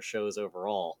good thing for shows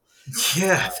overall.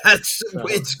 yeah, Uh, that's so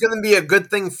it's going to be a good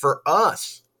thing for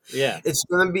us. yeah, It's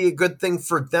going to be a good thing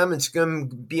for them. It's going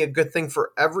to be a good thing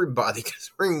for everybody because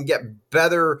we're going to get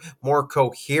better, more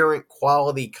coherent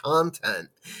quality content.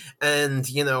 And,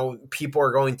 people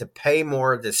are going to pay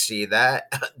more to see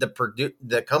that.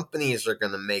 The companies are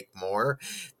going to make more.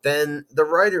 Then the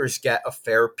writers get a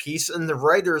fair piece, and the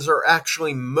writers are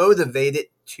actually motivated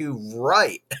to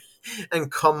write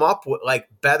and come up with like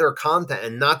better content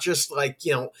and not just what's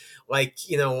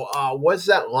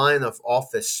that line of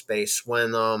Office Space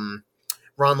when Ron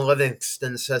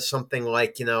Livingston says something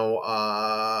like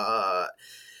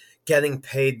getting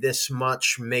paid this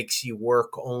much makes you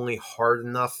work only hard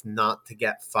enough not to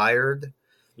get fired.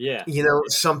 Yeah.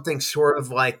 Something sort of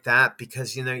like that,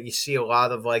 because you see a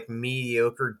lot of like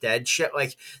mediocre dead shit.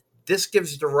 Like, this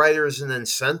gives the writers an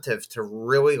incentive to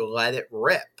really let it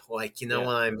rip. Like, you know Yeah.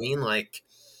 what I mean? Like,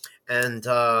 and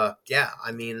yeah,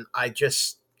 I mean, I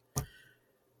just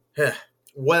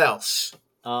what else?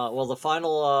 Well, the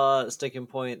final sticking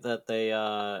point that they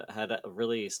had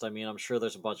released. I mean, I'm sure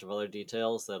there's a bunch of other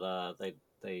details that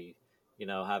they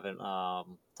haven't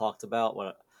talked about.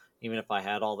 What even if I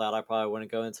had all that, I probably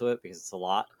wouldn't go into it because it's a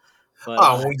lot. But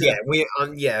Oh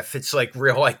well, yeah, if it's like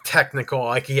real like technical,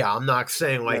 like, yeah, I'm not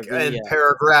saying yeah, like in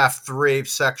paragraph 3,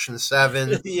 section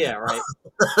 7. yeah, right.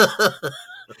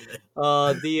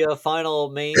 The final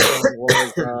main thing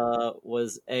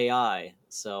was AI.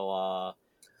 So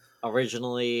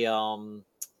originally, the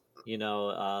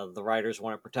writers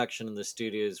wanted protection, and the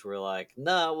studios were like,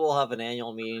 "No, we'll have an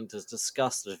annual meeting to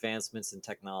discuss the advancements in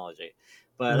technology."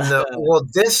 But No, well,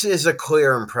 this is a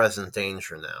clear and present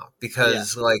danger now, yeah,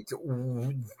 because like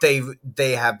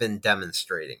they have been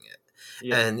demonstrating it,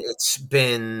 yeah, and it's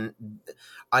been.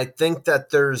 I think that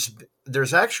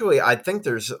there's actually, I think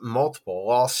there's multiple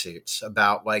lawsuits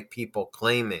about like people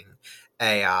claiming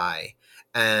AI,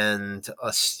 and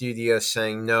a studio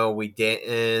saying no, we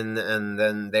didn't, and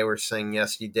then they were saying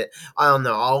yes, you did. I don't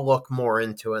know. I'll look more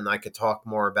into it, and I could talk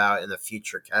more about it in a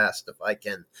future cast if I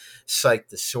can cite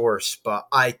the source. But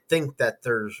I think that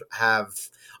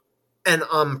and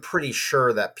I'm pretty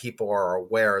sure that people are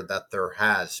aware that there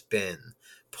has been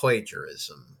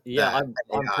plagiarism, yeah. that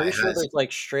I'm AI pretty sure has. there's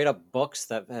like straight up books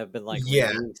that have been like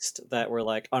Yeah, released that were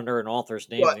like under an author's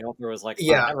name, but and the author was like,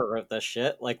 "I yeah, never wrote this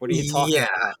shit." Like, what are you talking yeah.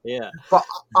 about? Yeah, But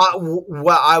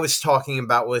what I was talking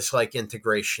about was like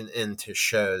integration into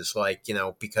shows, like,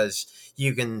 because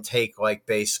you can take like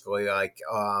basically like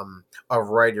a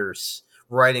writer's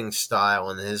writing style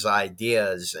and his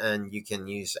ideas, and you can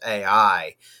use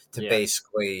AI to yeah,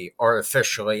 basically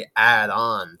artificially add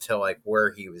on to like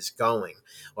where he was going.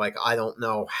 Like, I don't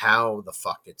know how the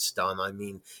fuck it's done. I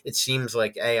mean, it seems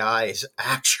like AI is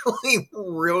actually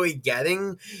really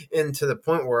getting into the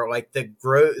point where like the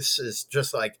growth is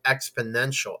just like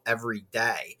exponential every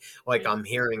day. Like, yeah. I'm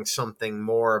hearing something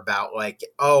more about like,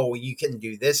 oh, you can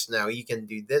do this now, you can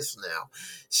do this now.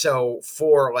 So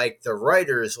for like the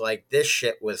writers, like, this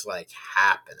shit was like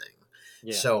happening.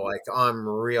 Yeah. So like, I'm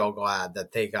real glad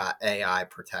that they got AI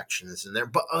protections in there.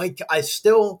 But like, it's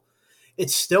still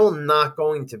not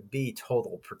going to be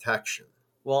total protection.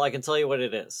 Well, I can tell you what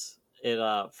it is. It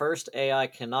first, AI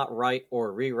cannot write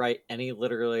or rewrite any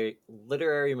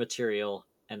literary material,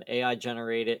 and AI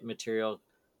generated material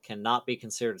cannot be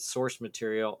considered source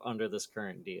material under this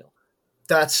current deal.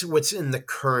 That's what's in the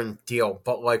current deal.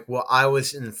 But like, what I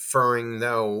was inferring,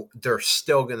 though, they're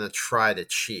still going to try to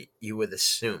cheat, you would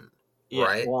assume, Yeah,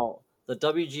 right? well, the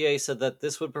WGA said that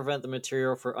this would prevent the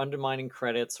material for undermining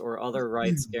credits or other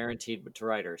rights guaranteed to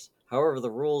writers. However,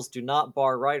 the rules do not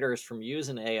bar writers from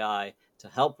using AI to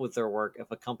help with their work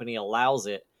if a company allows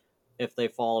it if they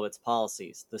follow its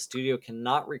policies. The studio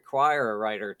cannot require a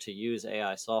writer to use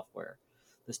AI software.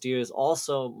 The studios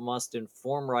also must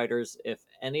inform writers if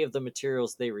any of the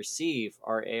materials they receive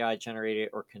are AI generated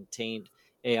or contained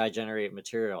AI generated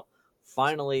material.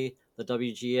 Finally, the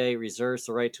WGA reserves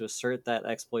the right to assert that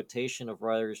exploitation of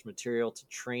writers' material to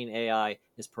train AI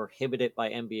is prohibited by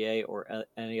NBA or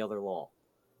any other law.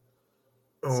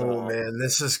 Oh So man,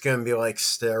 this is going to be like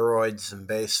steroids in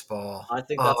baseball. I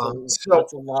think So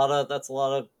that's a lot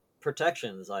of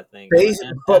protections. I think,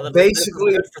 and but then this is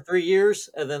basically, good for 3 years,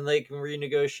 and then they can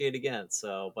renegotiate again.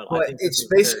 So, but I but think this it's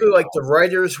is very basically like the powerful.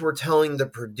 writers were telling the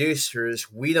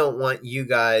producers, we don't want you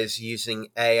guys using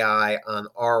AI on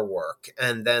our work.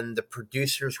 And then the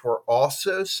producers were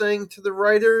also saying to the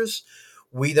writers,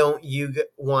 we don't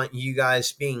want you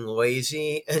guys being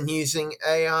lazy and using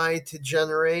AI to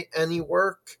generate any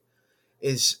work.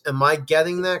 Am I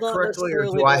getting It's that not correctly, or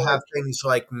necessarily do I like have things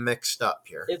like mixed up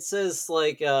here? it says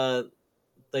like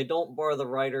they don't bar the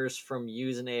writers from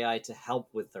using AI to help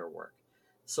with their work.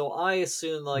 So I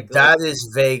assume like That is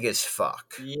vague as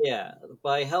fuck. yeah,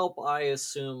 by help I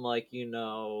assume like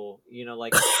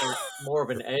like more of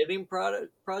an editing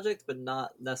project, but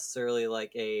not necessarily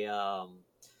like a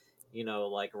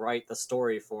like write the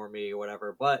story for me or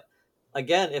whatever. But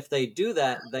again, if they do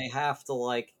that, they have to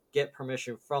like get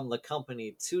permission from the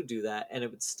company to do that, and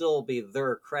it would still be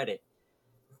their credit.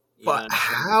 You know But what I'm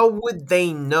saying? how would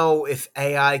they know if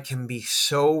AI can be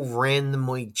so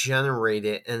randomly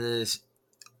generated and is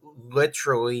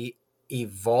literally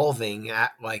evolving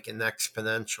at like an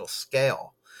exponential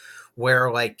scale?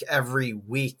 where like every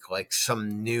week like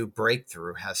some new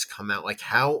breakthrough has come out. Like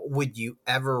how would you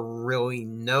ever really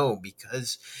know?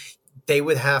 Because they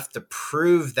would have to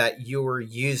prove that you were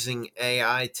using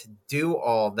AI to do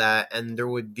all that, and there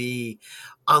would be,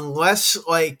 unless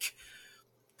like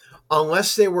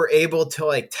unless they were able to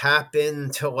like tap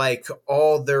into like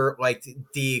all their like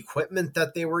the equipment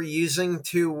that they were using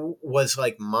to was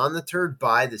like monitored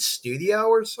by the studio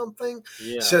or something,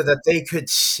 Yeah. so that they could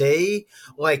see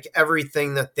like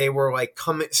everything that they were like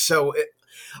coming. So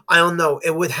I don't know.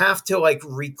 It would have to like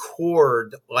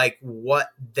record like what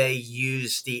they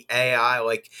use the AI.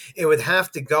 Like it would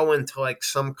have to go into like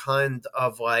some kind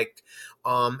of like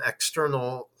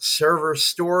external server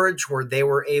storage where they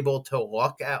were able to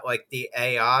look at like the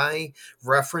AI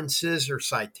references or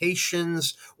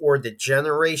citations or the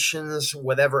generations,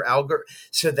 whatever algorithm,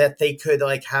 so that they could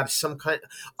like have some kind.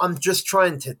 I'm just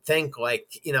trying to think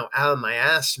like, out of my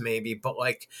ass maybe, but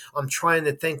like I'm trying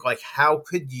to think like how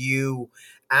could you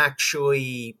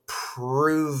actually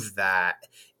prove that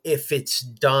if it's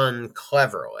done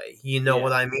cleverly. You know Yeah.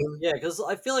 what I mean? Yeah, because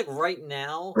I feel like right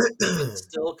now you can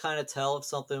still kind of tell if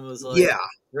something was like Yeah,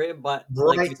 written, but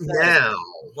right now.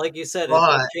 like you said, it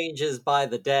But changes by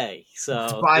the day.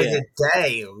 So by yeah, the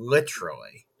day,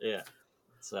 literally. yeah.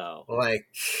 So Like,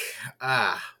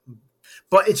 ah.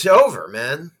 But it's over,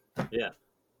 man. yeah.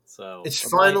 So It's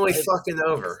like finally fucking it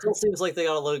over. still seems like they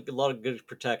got a lot of good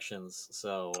protections.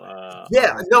 So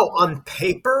Yeah, I'm no, on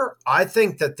paper, I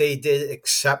think that they did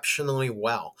exceptionally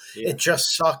well. yeah. It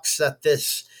just sucks that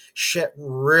this shit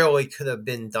really could have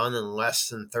been done in less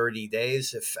than 30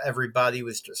 days if everybody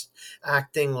was just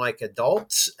acting like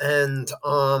adults. And,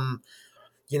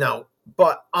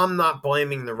 but I'm not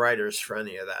blaming the writers for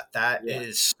any of that. That Yeah.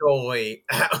 is solely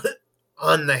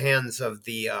on the hands of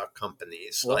the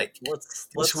companies. Well, Like,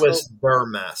 this was their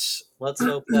mess. let's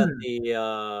hope that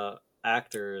the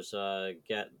actors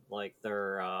get like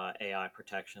their AI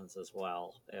protections as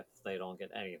well. If they don't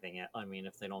get anything, I mean,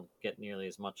 if they don't get nearly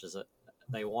as much as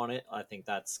they want it, I think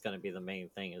that's going to be the main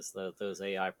thing. Is those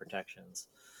AI protections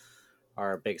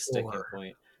are a big sticking Or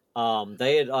point.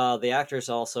 They had the actors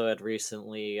also had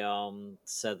recently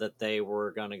said that they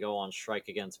were going to go on strike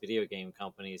against video game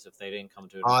companies if they didn't come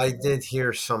to an I agreement. did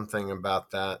hear something about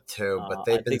that too, but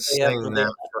I they've been think they have saying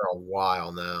that for a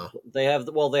while now. they have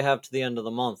to the end of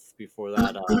the month before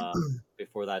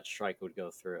that strike would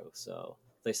go through. So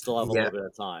they still have a Yeah, little bit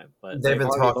of time, but they've they've been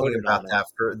already talking voted about on it. that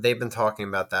for they've been talking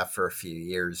about that for a few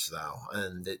years though,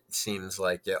 and it seems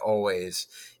like it always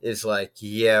is like,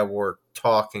 yeah, we're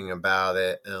talking about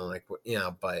it, and like,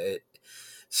 but it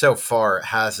so far it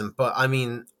hasn't. But I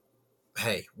mean,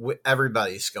 hey,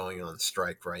 everybody's going on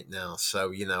strike right now,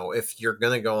 so if you're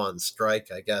gonna go on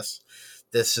strike, I guess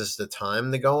this is the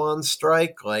time to go on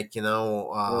strike. Like,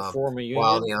 Or form a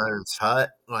while union the iron's hot.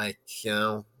 Like,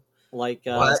 like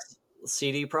what?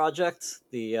 CD Projekt,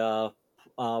 the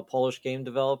Polish game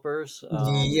developers.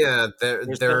 Yeah,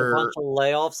 There's been a bunch they're of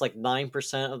layoffs, like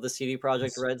 9% of the CD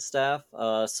Projekt Red staff.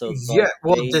 So yeah, like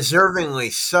well,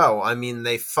 deservingly so. I mean,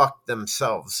 they fucked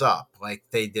themselves up. Like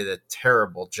they did a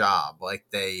terrible job. Like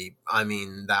I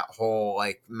mean, that whole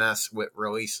like mess with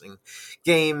releasing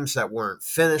games that weren't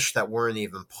finished, that weren't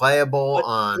even playable but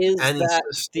on is any that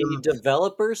the system.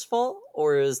 developers' fault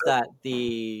or is that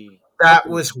the That company's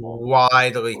was fault?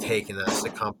 widely taken as the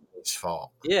company's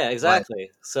fault. Yeah, Like,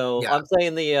 exactly. So yeah, I'm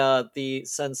saying the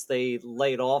since they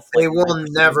laid off they like will 9%.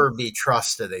 never be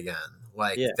trusted again.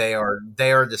 Like Yeah, they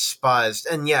are despised,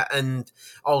 and yeah, and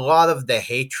a lot of the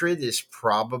hatred is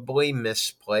probably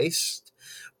misplaced.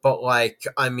 But like,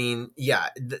 I mean, yeah,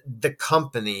 the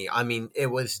company. I mean, it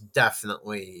was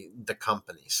definitely the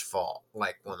company's fault,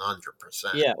 like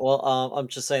 100%. yeah. Well, I'm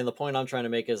just saying the point I'm trying to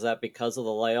make is that because of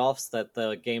the layoffs, that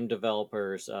the game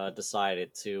developers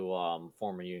decided to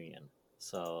form a union.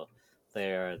 So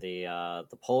they're the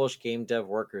Polish Game Dev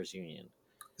Workers Union.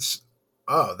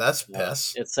 Oh, that's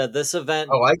piss. It said this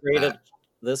I event like created that.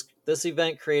 this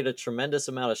event created a tremendous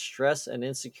amount of stress and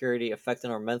insecurity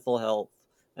affecting our mental health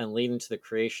and leading to the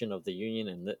creation of the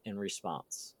union in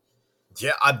response.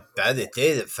 Yeah, I bet it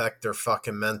did affect their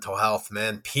fucking mental health,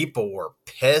 man. People were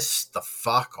pissed the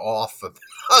fuck off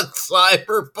about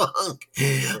Cyberpunk.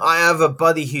 I have a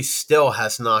buddy who still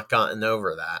has not gotten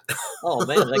over that. Oh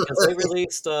man, because they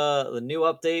released the new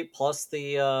update plus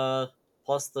the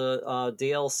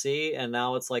DLC, and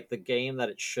now it's like the game that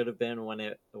it should have been when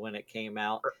it came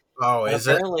out. Oh, And is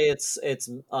it? apparently, it's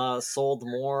sold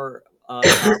more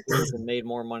copies and made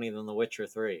more money than The Witcher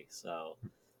 3. So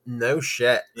No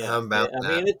shit. yeah, How about I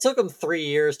that? mean, it took them 3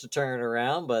 years to turn it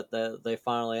around, but they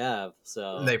finally have.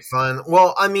 So They find,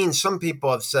 well, I mean, some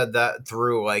people have said that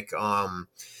through like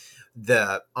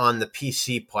the on the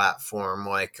PC platform,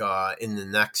 like in the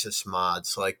Nexus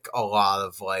mods, like a lot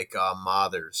of like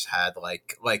modders had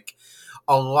like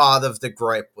a lot of the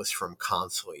gripe was from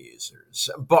console users.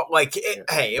 But like, Yeah.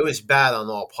 hey, it was bad on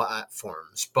all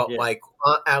platforms. But Yeah. like,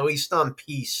 at least on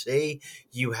PC,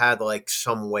 you had like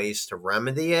some ways to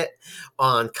remedy it.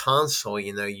 On console,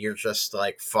 you're just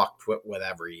like fucked with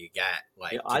whatever you get. Yeah,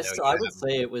 Like, I you would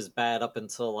say it was bad up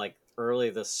until like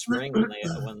early this spring when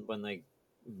have. they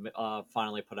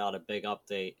finally put out a big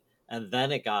update, and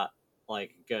then it got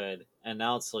like good, and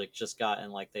now it's like just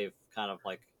gotten like they've kind of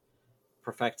like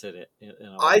perfected it in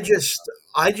a I way. just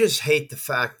I just hate the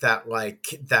fact that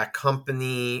like that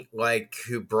company like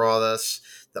who brought us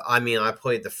I mean, I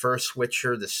played the first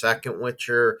Witcher, the second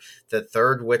Witcher, the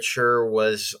third Witcher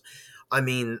was I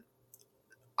mean,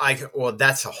 well,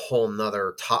 that's a whole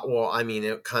nother top. Well, I mean,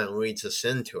 it kind of leads us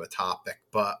into a topic,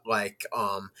 but like,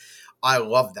 I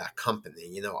love that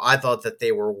company. I thought that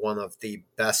they were one of the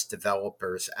best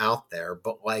developers out there.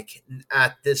 But like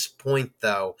at this point,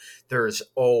 though, there's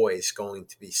always going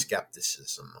to be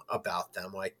skepticism about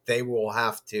them. Like they will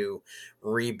have to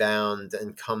rebound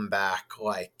and come back,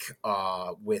 like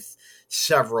with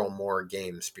several more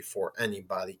games before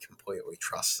anybody completely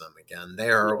trusts them again. They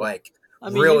are Yeah, like I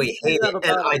mean you can really say hate that it.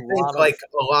 And about a I think lot of like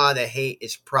a lot of hate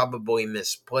is probably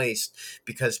misplaced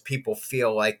because people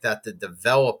feel like that the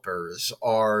developers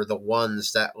are the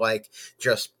ones that like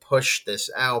just push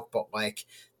this out, but like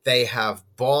they have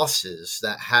bosses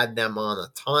that had them on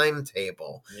a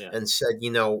timetable yeah and said,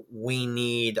 we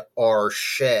need our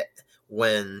shit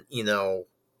when,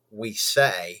 we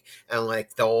say, and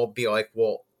like they'll be like,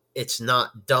 well, it's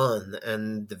not done,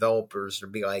 and developers will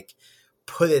be like,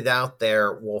 put it out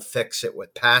there, we'll fix it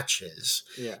with patches.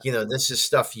 yeah This is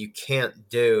stuff you can't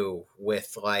do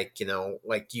with like,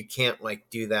 like you can't like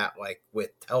do that like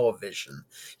with television.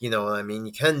 You know what I mean?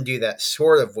 You can do that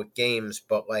sort of with games,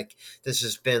 but like this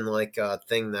has been like a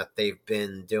thing that they've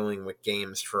been doing with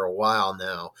games for a while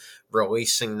now,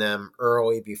 releasing them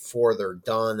early before they're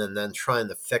done and then trying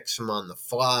to fix them on the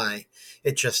fly.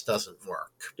 It just doesn't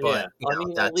work. yeah. But, I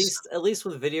mean that's at least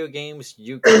with video games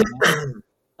you can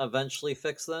eventually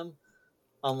fix them.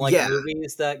 Unlike yeah.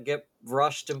 movies that get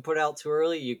rushed and put out too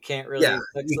early, you can't Yeah, really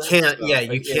fix you them. can't. Yeah,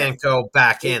 So you yeah, can't go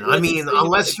back in. I with the mean, same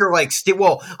unless you're like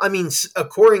well, I mean,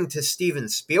 according to Steven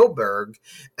Spielberg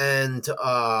and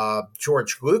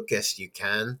George Lucas, you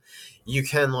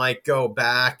can like go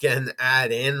back and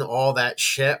add in all that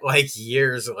shit like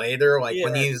years later, like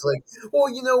when yeah, he's like,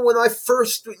 well, when I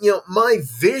first, my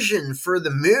vision for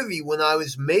the movie when I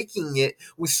was making it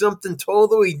was something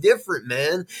totally different,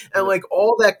 man, and yeah. like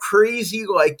all that crazy,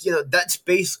 like that's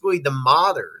basically the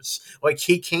modders. Like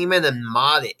he came in and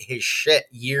modded his shit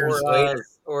years later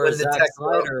Or when the Zack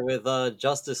techno. Snyder with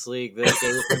Justice League. They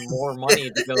gave him more money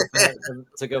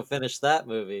to go finish that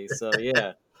movie. So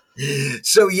yeah,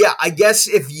 So yeah, I guess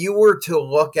if you were to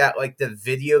look at like the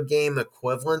video game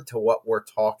equivalent to what we're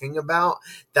talking about,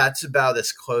 that's about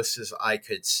as close as I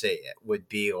could see it. Would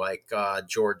be like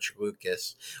George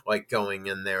Lucas like going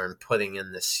in there and putting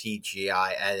in the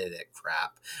CGI edited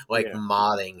crap, like yeah,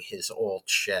 modding his old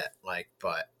shit. Like,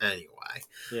 but anyway.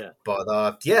 yeah.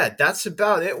 But yeah, that's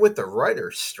about it with the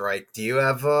writer's strike. Do you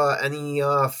have any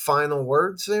final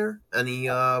words there? Any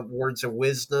words of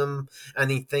wisdom?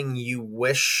 Anything you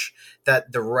wish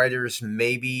that the writers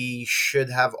maybe should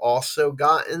have also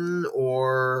gotten?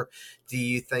 Or do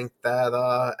you think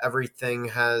that everything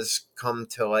has come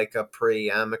to like a pretty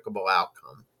amicable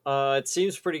outcome? It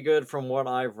seems pretty good from what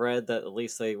I've read. That at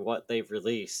least what they've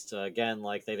released. Again,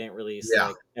 like they didn't release Yeah.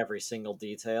 like every single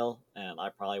detail, and I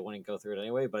probably wouldn't go through it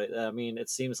anyway. But I mean, it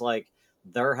seems like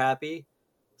they're happy,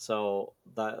 so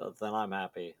then I'm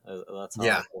happy. That's how I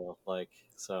Yeah. feel. Like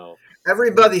so.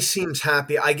 Everybody seems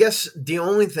happy. I guess the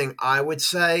only thing I would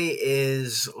say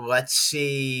is let's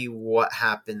see what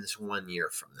happens 1 year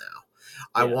from now.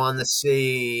 I Yeah, want to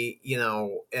see,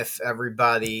 if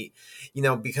everybody,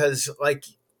 because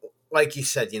like you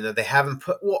said, they haven't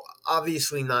put, well,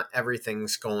 obviously not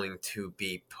everything's going to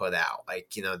be put out.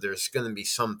 Like, there's going to be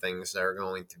some things that are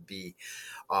going to be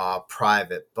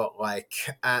private, but like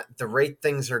at the rate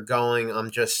things are going,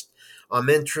 I'm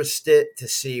interested to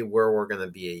see where we're going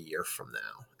to be a year from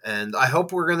now. And I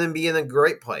hope we're going to be in a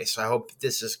great place. I hope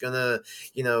this is going to,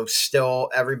 still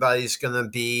everybody's going to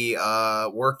be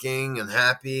working and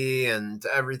happy and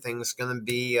everything's going to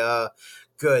be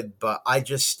good. But I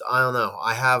don't know.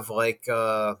 I have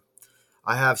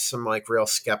some like real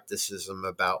skepticism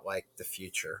about like the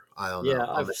future. I don't yeah. know.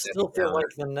 I I'm a still Debbie feel Downer.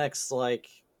 like the next like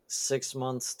 6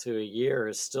 months to a year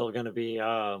is still going to be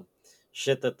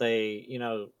shit that they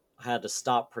had to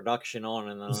stop production on,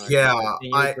 and then they're going Yeah, to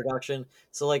continue production.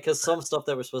 So, like, because some stuff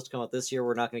that was supposed to come out this year,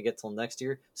 we're not going to get till next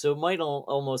year. So it might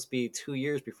almost be 2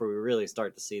 years before we really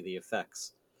start to see the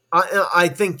effects. I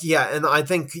think, yeah, and I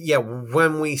think, yeah,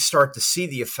 when we start to see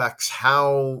the effects,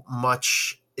 how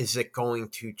much is it going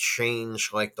to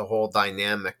change, like, the whole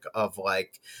dynamic of,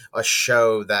 like, a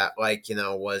show that, like,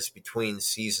 was between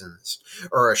seasons,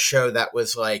 or a show that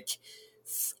was, like,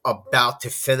 about to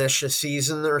finish a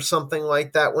season or something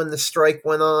like that when the strike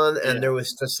went on, and there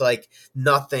was just, like,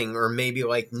 nothing, or maybe,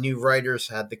 like, new writers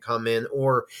had to come in,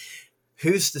 or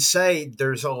who's to say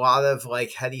there's a lot of,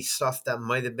 like, heady stuff that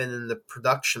might have been in the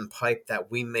production pipe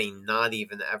that we may not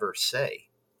even ever see.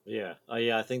 Yeah.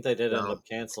 Yeah, I think they did end up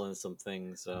canceling some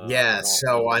things. Yeah,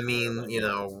 so I sure, mean, but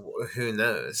yeah. who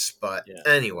knows? But Yeah.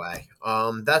 anyway,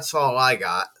 that's all I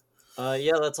got.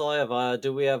 Yeah, that's all I have.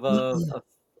 Do we have a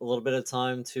little bit of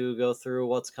time to go through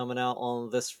what's coming out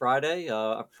on this Friday,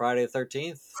 Friday the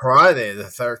 13th? Friday the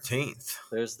 13th.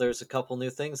 There's a couple new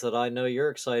things that I know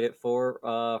you're excited for.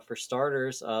 For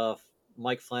starters,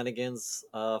 Mike Flanagan's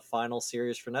final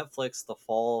series for Netflix, The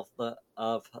Fall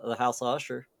of the House of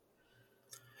Usher.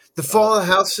 The So, Fall of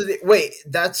the House of the Wait,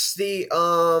 that's the based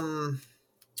what am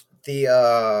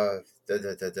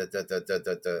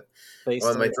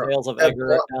on I the trying? tales of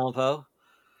Edgar Allan Poe.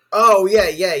 Oh, yeah.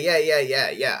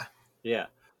 Yeah.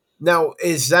 Now,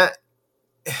 is that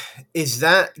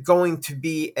going to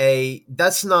be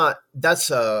that's not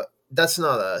a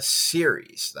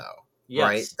series though,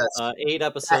 right? Yes. That's 8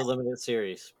 episode limited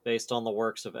series based on the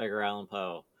works of Edgar Allan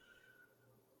Poe.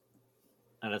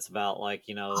 And it's about, like,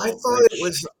 I the thought it rich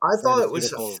was I thought it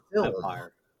was a pharmaceutical film.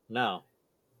 empire. No.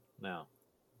 No.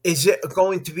 Is it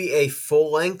going to be a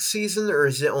full length season, or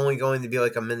is it only going to be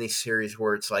like a mini series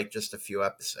where it's like just a few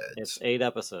It's episodes? 8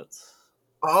 episodes.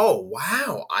 Oh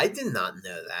wow, I did not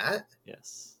know that.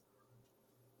 Yes.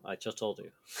 I just told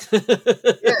you.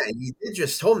 Yeah, you did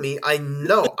just told me. I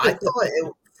know.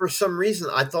 For some reason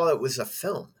I thought it was a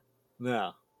film.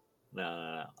 No.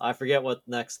 No. I forget what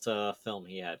next film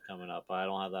he had coming up. I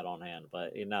don't have that on hand,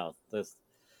 but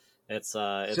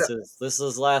So, this is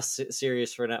his last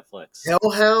series for Netflix.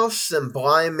 Hill House and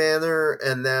Bly Manor,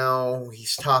 and now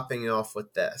he's topping off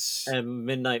with this. And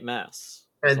Midnight Mass.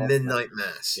 And Midnight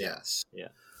Mass, Yeah. yes. Yeah.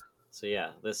 So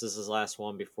yeah, this is his last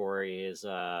one before his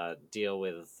deal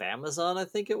with Amazon, I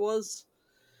think it was.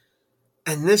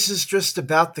 And this is just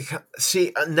about the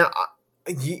see now.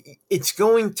 It's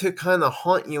going to kind of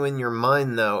haunt you in your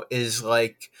mind, though. Is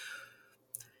this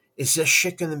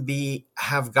shit going to be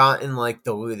have gotten, like,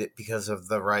 diluted because of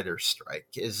the writer's strike?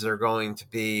 Is there going to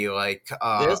be, like,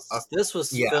 this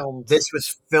was filmed? This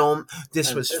was filmed.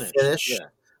 This was finished. Yeah.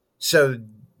 So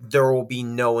there will be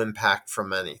no impact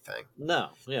from anything. No,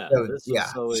 yeah. So, This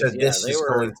is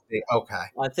going to be okay.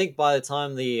 I think by the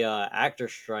time the actor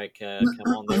strike came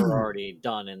on, they were already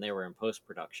done and they were in post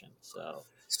production.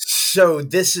 So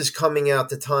this is coming out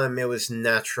the time it was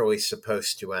naturally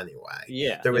supposed to anyway.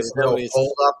 Yeah, there was no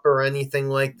hold up or anything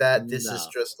like that. This is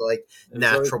just like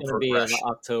natural progression. Be an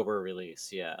October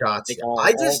release. Yeah, gotcha.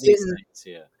 I just didn't. Things,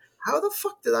 yeah. How the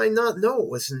fuck did I not know it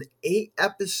was an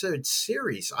 8-episode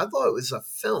series? I thought it was a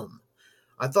film.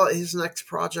 I thought his next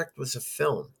project was a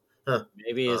film. Huh.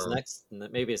 Maybe his next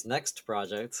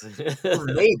project.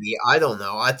 Maybe, I don't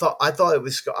know. I thought it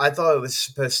was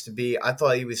supposed to be. I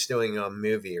thought he was doing a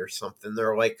movie or something.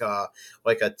 Or like a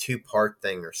 2-part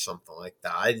thing or something like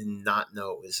that. I did not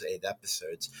know it was 8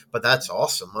 episodes. But that's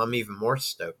awesome. I'm even more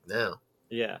stoked now.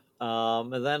 Yeah.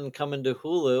 And then coming to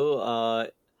Hulu.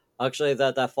 Actually,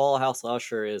 that Fall House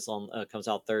Usher is on comes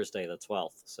out Thursday the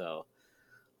 12th. So,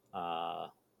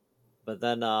 but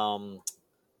then on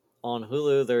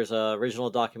Hulu, there's a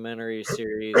original documentary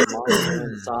series, Monster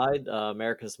Inside,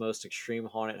 America's Most Extreme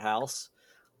Haunted House.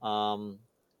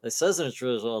 It says in its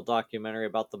original documentary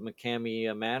about the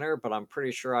McCamey Manor, but I'm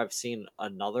pretty sure I've seen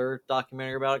another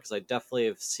documentary about it because I definitely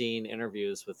have seen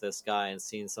interviews with this guy and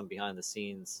seen some behind the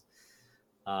scenes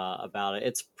about it.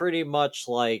 It's pretty much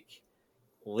like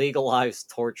legalized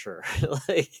torture,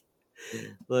 like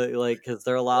because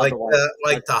they're allowed to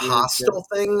the hostile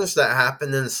things that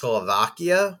happen in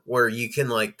Slovakia, where you can,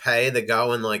 like, pay to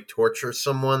go and, like, torture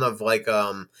someone of like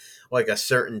a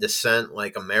certain descent,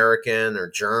 like American or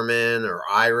German or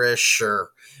Irish or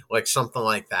like something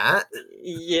like that.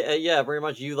 Yeah, very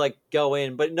much. You, like, go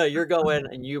in, but no, you're going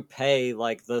and you pay,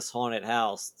 like, this haunted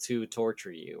house to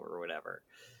torture you or whatever.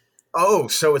 Oh,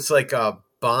 so it's like a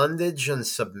bondage and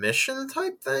submission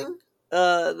type thing?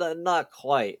 Not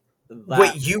quite.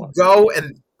 Wait, you go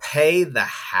and pay the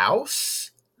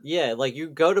house? Yeah, like, you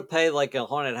go to pay, like, a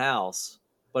haunted house,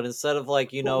 but instead of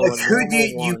like a Like, who do normal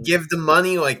you one. give the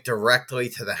money, like, directly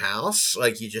to the house?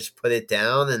 Like, you just put it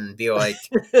down and be like,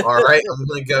 all right, I'm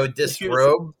going to go here's,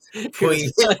 disrobe. here's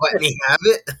Please let me have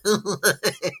it.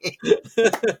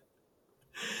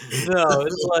 No,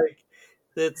 it's like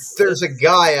There's a it's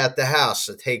guy at the house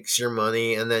that takes your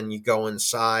money, and then you go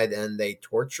inside and they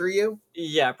torture you.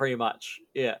 yeah, pretty much.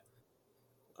 Yeah.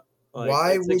 Like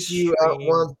Why it's would you extreme.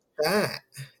 want that?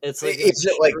 It's like Is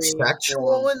it like extreme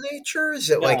sexual form. in nature? Is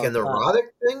it like No, an no, erotic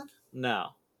thing? no.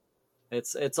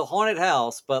 It's a haunted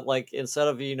house, but like instead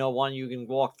of one you can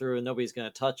walk through and nobody's gonna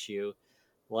touch you,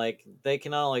 like they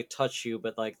can not only touch you,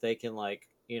 but like they can like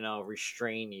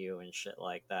restrain you and shit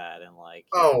like that, and like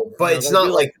Oh, but it's they do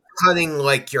not like like cutting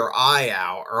like your eye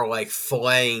out or like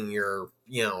filleting your,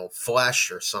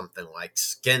 flesh or something, like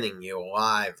skinning you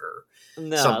alive or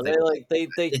no, something they like like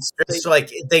that. It's just like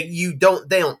they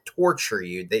don't torture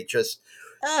you. They just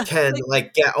can they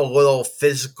like get a little they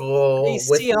physical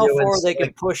with see how you and far they can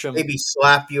like push them. maybe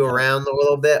slap you Yeah. around a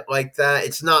little bit like that.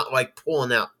 It's not like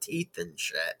pulling out teeth and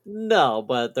shit. No,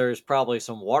 but there's probably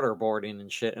some waterboarding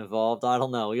and shit involved. I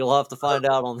don't know. You'll have to find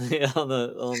out on the on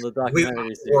the We documentary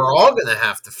we're series. all gonna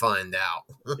have to find out.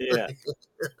 Yeah,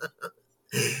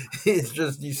 It's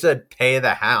just you said pay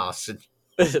the house.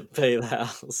 pay the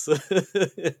house.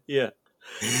 Yeah.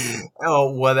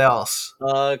 Oh, what else?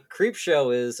 Creep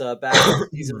Show is back for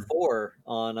season 4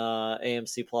 on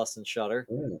AMC Plus and Shutter,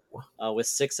 Ooh. with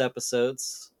 6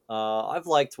 episodes. I've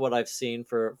liked what I've seen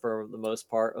for the most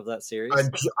part of that series.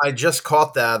 I just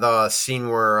caught that scene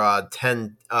where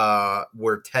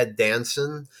Ted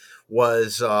Danson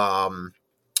was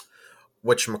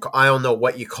I don't know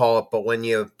what you call it, but when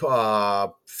you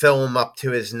fill him up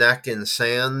to his neck in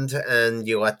sand and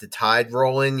you let the tide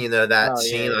roll in, that Oh yeah,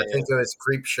 scene. I yeah, think it was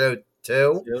Creep Show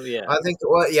 2. yeah. Yeah, I think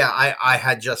well, yeah, I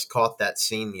had just caught that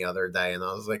scene the other day, and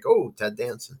I was like, oh, Ted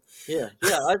Danson. yeah.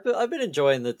 I've been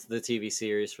enjoying the TV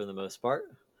series for the most part.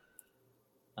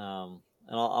 And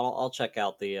I'll check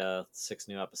out the 6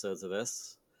 new episodes of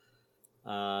this.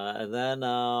 And then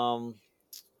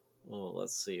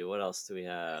let's see, what else do we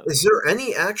have? Is there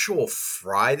any actual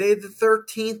Friday the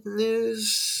 13th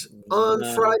news on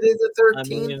No, Friday the I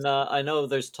 13th? mean, I know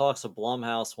there's talks of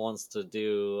Blumhouse wants to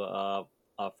do a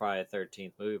Friday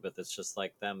 13th movie, but it's just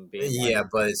like them being like, Yeah,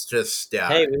 but it's just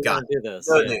 "Hey, we got want to do this."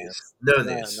 no Yeah, news. No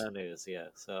no, news. no news. Yeah,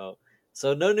 so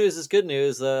no news is good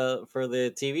news for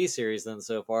the TV series then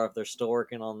so far if they're still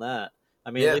working on that. I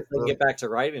mean, at Yeah, least they can get back to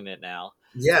writing it now.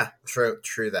 yeah. True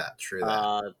that. True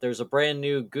that. There's a brand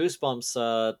new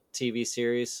Goosebumps TV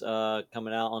series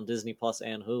coming out on Disney Plus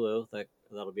and Hulu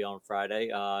that'll be on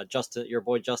Friday. Your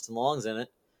boy Justin Long's in it.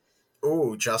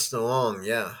 Oh, Justin Long.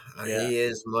 Yeah, Yeah, he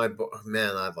is my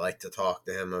man. I'd like to talk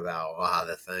to him about a lot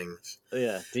of things.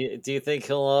 yeah. Do you think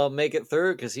he'll make it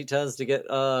through? Because he tends to get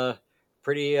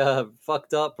pretty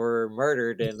fucked up or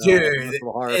murdered in Dude, some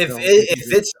horror if films.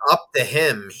 if it's up to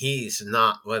him, he's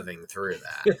not living through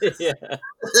that. Yeah,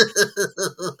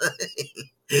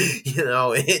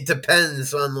 It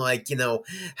depends on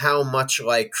how much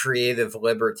like creative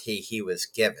liberty he was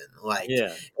given. Like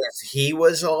yeah. if he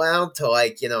was allowed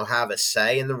to have a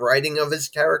say in the writing of his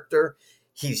character,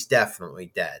 he's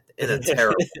definitely dead in a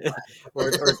terrible or,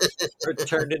 or or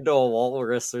turned into a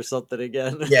walrus or something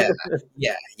again. yeah,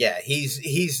 yeah.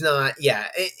 He's not. Yeah,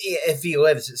 if he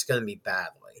lives, it's going to be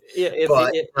badly. Yeah,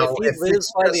 But if he if lives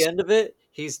it's by the just end of it,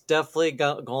 he's definitely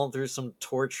gone through some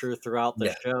torture throughout the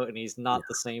yeah, show, and he's yeah, not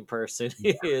the same person he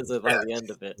yeah, is by the end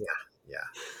of it. yeah,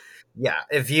 yeah, yeah.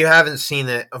 If you haven't seen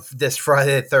it this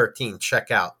Friday the 13th,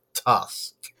 check out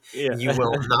Tusk. Yeah, You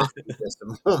will not be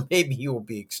disappointed. Well, maybe you will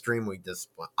be extremely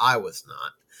disappointed. I was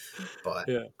not, but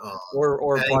yeah.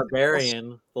 Or anything else?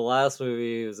 Barbarian, the last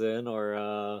movie he was in,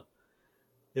 or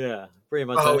yeah, pretty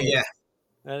much Oh yeah,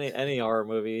 any horror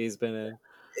movie he's been in.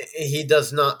 he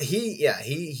does not. He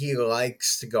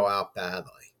likes to go out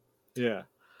badly. Yeah.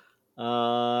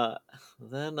 Uh,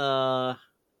 then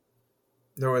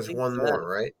There I was think one that more,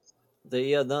 right?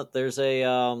 no, there's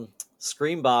a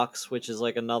Screambox, which is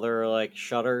like another like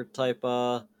Shutter type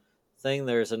thing.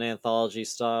 There's an anthology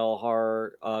style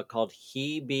horror called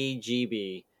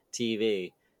Heebie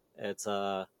TV. It's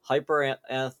a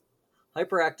hyperactive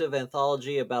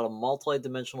anthology about a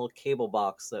multi-dimensional cable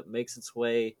box that makes its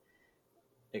way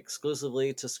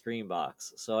exclusively to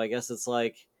Screambox. So I guess it's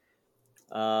like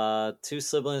two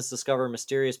siblings discover a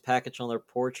mysterious package on their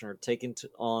porch and are taken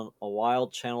on a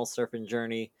wild channel surfing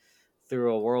journey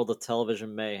through a world of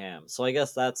television mayhem. So I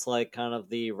guess that's like kind of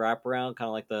the wraparound, kind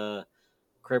of like the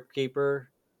Crypt Keeper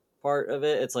part of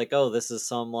it. It's like, oh, this is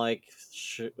some like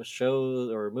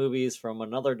shows or movies from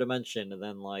another dimension, and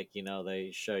then like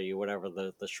they show you whatever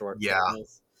the short film Yeah,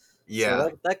 is. So yeah.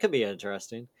 that could be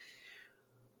interesting.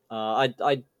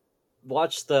 I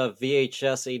watched the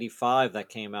VHS 85 that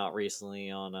came out recently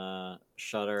on I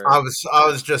Shutter. was I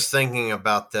was just thinking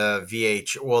about the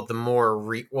VH. Well, the more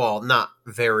not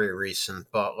very recent,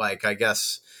 but like I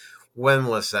guess when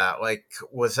was that? Like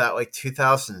was that like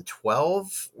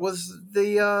 2012? Was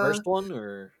First one,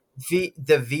 or the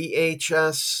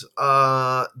VHS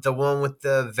the one with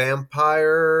the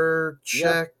vampire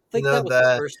yeah, I chick? You think know that was the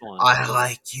the first one. I Yeah.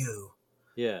 like you.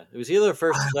 Yeah, it was either the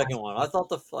first I or second like one. you.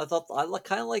 I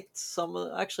kind of liked some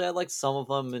of. Actually, I liked some of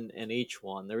them in each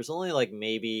one. There was only like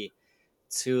maybe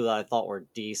two that I thought were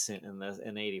decent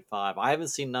in 85. I haven't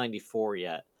seen 94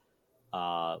 yet.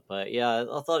 But yeah,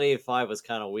 I thought 85 was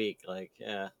kind of weak. Like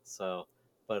yeah, so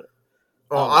but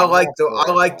I Well, don't know. I'm all I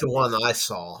for like the one I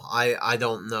saw. I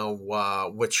don't know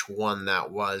which one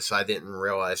that was. I didn't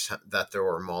realize that there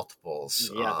were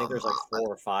multiples. yeah. I think there's like 4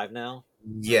 or 5 now,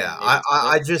 Yeah, maybe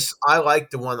I 6. just I like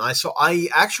the one I saw. I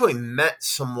actually met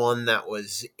someone that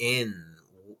was in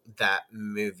that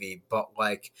movie, but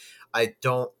like I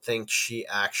don't think she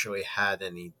actually had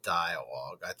any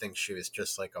dialogue. I think she was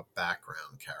just like a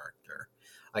background character.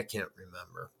 I can't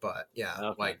remember, but yeah,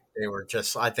 Okay. like they were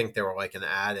just. I think they were like an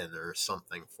add-in or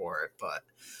something for it. But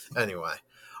anyway,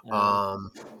 And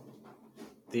um,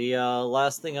 the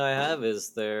last thing I have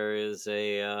is there is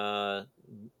a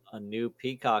new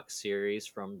Peacock series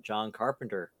from John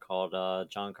Carpenter called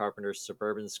John Carpenter's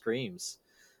Suburban Screams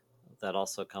that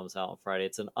also comes out on Friday.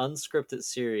 It's an unscripted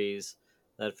series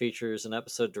that features an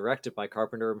episode directed by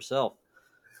Carpenter himself.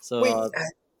 So wait,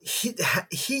 he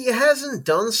he hasn't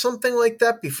done something like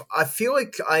that before. I feel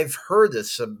like I've heard of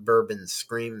Suburban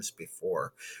Screams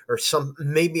before, or some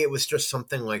maybe it was just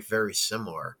something like very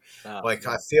similar. Like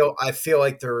yeah. I feel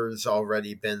like there's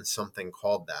already been something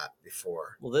called that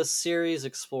before. Well, this series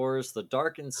explores the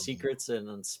darkened secrets and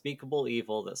unspeakable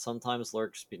evil that sometimes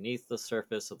lurks beneath the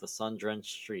surface of the sun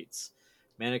drenched streets,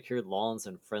 manicured lawns,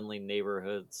 and friendly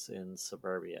neighborhoods in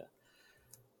suburbia.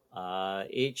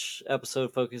 Each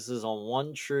episode focuses on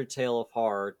one true tale of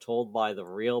horror told by the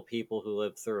real people who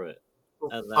lived through it.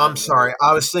 And I'm then, sorry,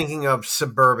 I was thinking of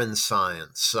Suburban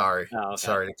Science. oh, okay.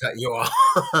 Sorry to cut you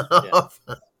Yeah. off.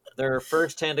 Their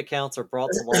first-hand accounts are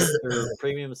brought to life through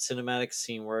premium cinematic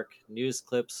scene work, news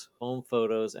clips, home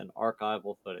photos, and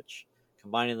archival footage,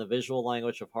 combining the visual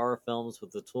language of horror films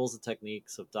with the tools and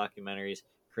techniques of documentaries,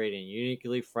 creating a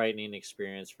uniquely frightening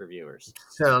experience for viewers.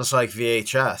 Sounds like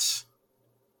VHS.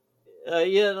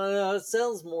 Yeah, no, it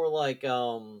sounds more like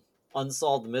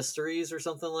Unsolved Mysteries or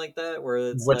something like that, where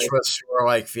it's Which like, was more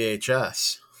like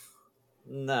VHS.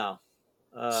 no.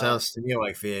 Sounds to me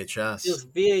like VHS. Because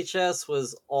VHS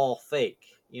was all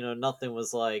fake. Nothing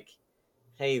was like,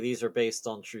 hey, these are based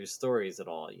on true stories at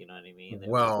all. You know what I mean? It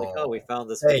was just like, oh, we Well, found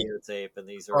this hey, videotape and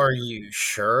these are. are you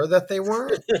sure that they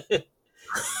weren't?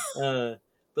 uh,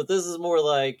 but this is more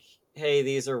like, hey,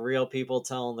 these are real people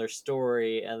telling their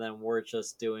story, and then we're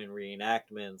just doing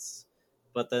reenactments.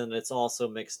 But then it's also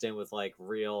mixed in with like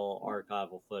real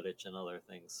archival footage and other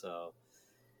things. So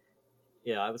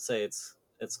yeah, I would say it's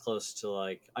close to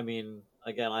like. I mean,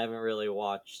 again, I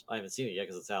haven't seen it yet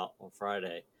because it's out on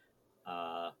Friday.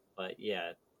 But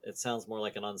yeah, it sounds more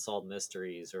like an Unsolved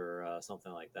Mysteries or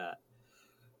something like that.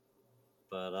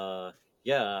 But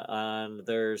yeah, and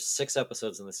there's 6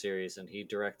 episodes in the series, and he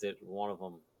directed one of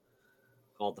them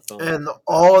called The Phone Book. And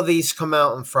all of these come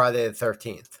out on Friday the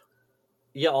 13th.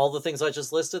 Yeah, all the things I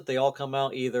just listed, they all come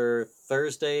out either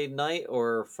Thursday night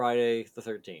or Friday the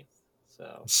 13th.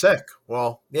 So Sick.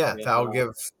 Well, yeah,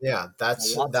 yeah,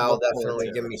 a lot to that'll look forward definitely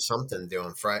to. give me something to do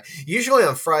on Friday. Usually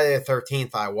on Friday the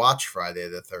 13th, I watch Friday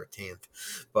the 13th,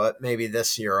 but maybe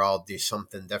this year I'll do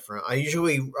something different. I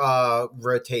usually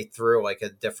rotate through like a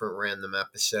different random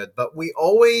episode, but we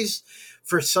always,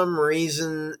 for some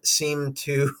reason, seem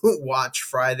to watch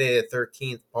Friday the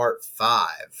 13th part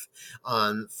 5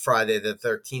 on Friday the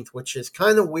 13th, which is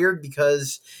kind of weird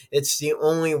because it's the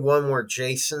only one where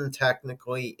Jason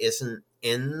technically isn't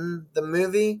in the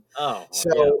movie. Oh, well, So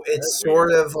yeah, that's it's weird.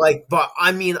 sort of like, but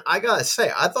I mean, I gotta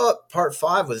say, I thought part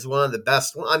 5 was one of the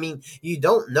best. I mean, you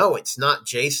don't know it's not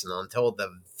Jason until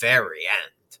the very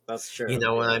end. That's You true.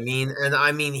 know what Yeah. I mean? And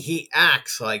I mean, he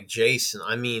acts like Jason.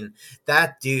 I mean,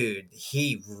 that dude,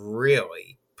 he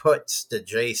really puts the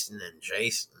Jason in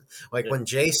Jason. Like when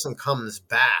Jason comes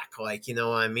back, like, you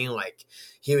know what I mean? Like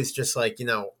he was just like, you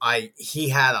know, he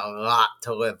had a lot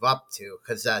to live up to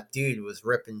because that dude was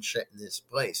ripping shit in his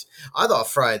place. I thought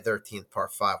Friday 13th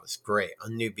Part 5 was great. A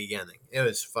New Beginning. It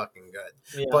was fucking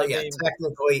good. Yeah, But I yeah, mean,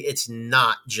 technically it's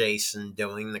not Jason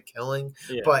doing the killing,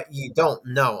 yeah, but you don't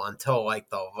know until like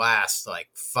the last like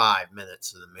 5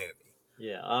 minutes of the movie.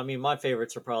 yeah. I mean, my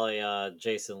favorites are probably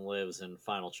Jason Lives and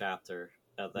Final Chapter,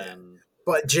 and Yeah. then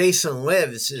But Jason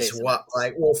Lives is Jason what, X.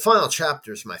 like, well, Final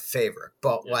Chapter is my favorite,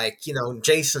 but Yeah. like, you know,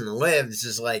 Jason Lives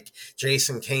is like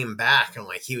Jason came back and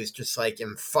like he was just like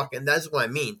in fucking. That's what I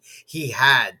mean. He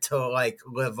had to like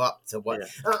live up to what.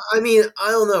 Yeah. I mean, I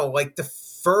don't know. Like the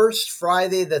first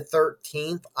Friday the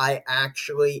 13th I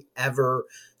actually ever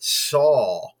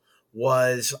saw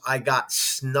was I got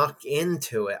snuck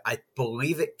into it. I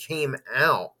believe it came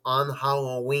out on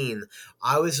Halloween.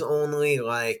 I was only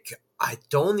like, I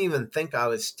don't even think I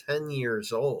was 10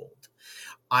 years old.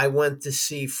 I went to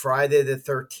see Friday the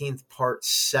 13th Part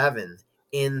 7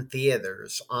 in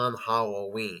theaters on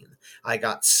Halloween. I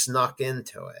got snuck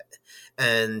into it.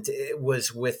 And it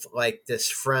was with like this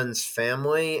friend's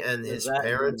family, and Is his that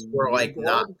parents were New like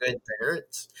not Blood? good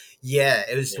parents. Yeah,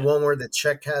 it was the Yeah. one where the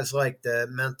chick has like the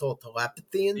mental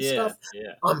telepathy and Yeah. stuff.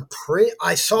 Yeah.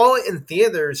 I saw it in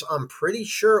theaters. I'm pretty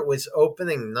sure it was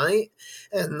opening night,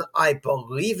 and I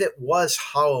believe it was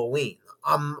Halloween.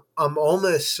 I'm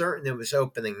almost certain it was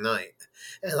opening night,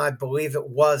 and I believe it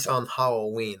was on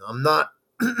Halloween. I'm not.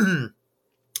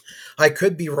 I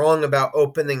could be wrong about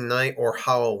opening night or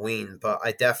Halloween, but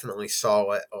I definitely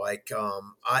saw it. Like,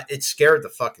 it scared the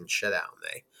fucking shit out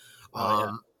of me. Oh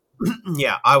yeah.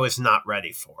 Yeah, I was not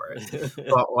ready for it.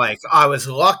 But like I was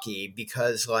lucky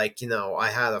because like, you know, I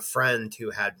had a friend who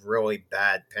had really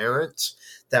bad parents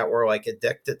that were like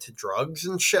addicted to drugs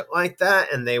and shit like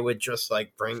that, and they would just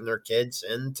like bring their kids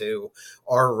into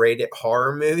R-rated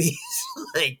horror movies.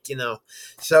 Like, you know.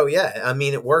 So yeah, I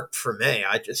mean it worked for me.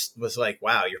 I just was like,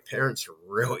 wow, your parents are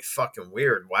really fucking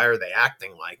weird. Why are they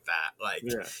acting like that? Like,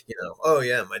 Yeah. you know, oh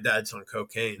yeah, my dad's on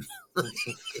cocaine. You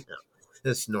know,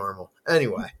 it's normal.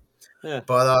 Anyway. Yeah.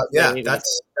 But The yeah, 80s.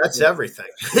 that's Yeah. everything.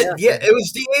 Yeah. Yeah, it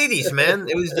was the 80s, man.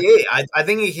 It was the 80s. I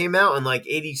think it came out in like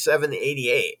 87,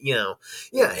 88. You know,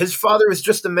 yeah, his father was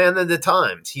just a man of the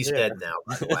times. He's Yeah. dead now,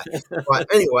 by the way.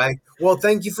 But anyway, well,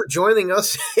 thank you for joining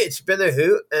us. It's been a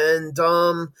hoot,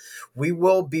 and we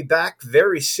will be back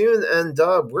very soon. And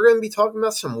we're gonna be talking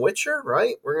about some Witcher,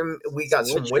 right? We got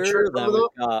some Witcher Witcher, then coming we've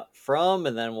up. got From,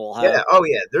 and then we'll have Yeah. Oh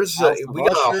yeah. There's House of we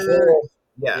got a Usher. whole.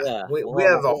 Yeah, Yeah, we we'll have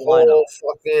a have a whole lineup. whole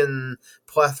fucking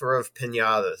plethora of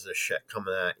pinatas of shit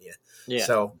coming at you. Yeah.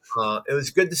 So it was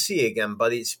good to see you again,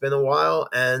 buddy. It's been a while,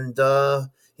 and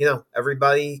you know,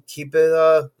 everybody keep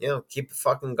it keep it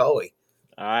fucking gully.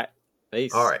 All right. All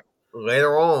Peace. right,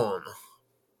 later on.